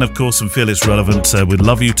you can, of course, and feel it's relevant, we'd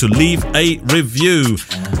love you to leave a review.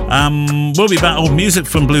 We'll be back on Music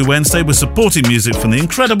from Blue Wednesday. We're supporting music from the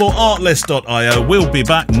incredible artlist.io. We'll be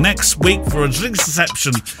back next week for a drinks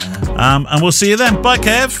reception. And we'll see you then. Bye,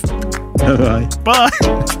 Kev. Bye. Bye.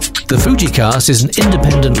 The Fujicast is an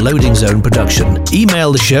independent Loading Zone production.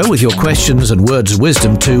 Email the show with your questions and words of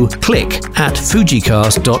wisdom to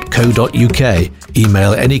click@fujicast.co.uk.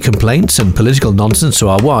 Email any complaints and political nonsense to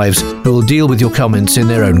our wives, who will deal with your comments in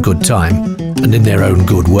their own good time and in their own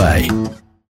good way.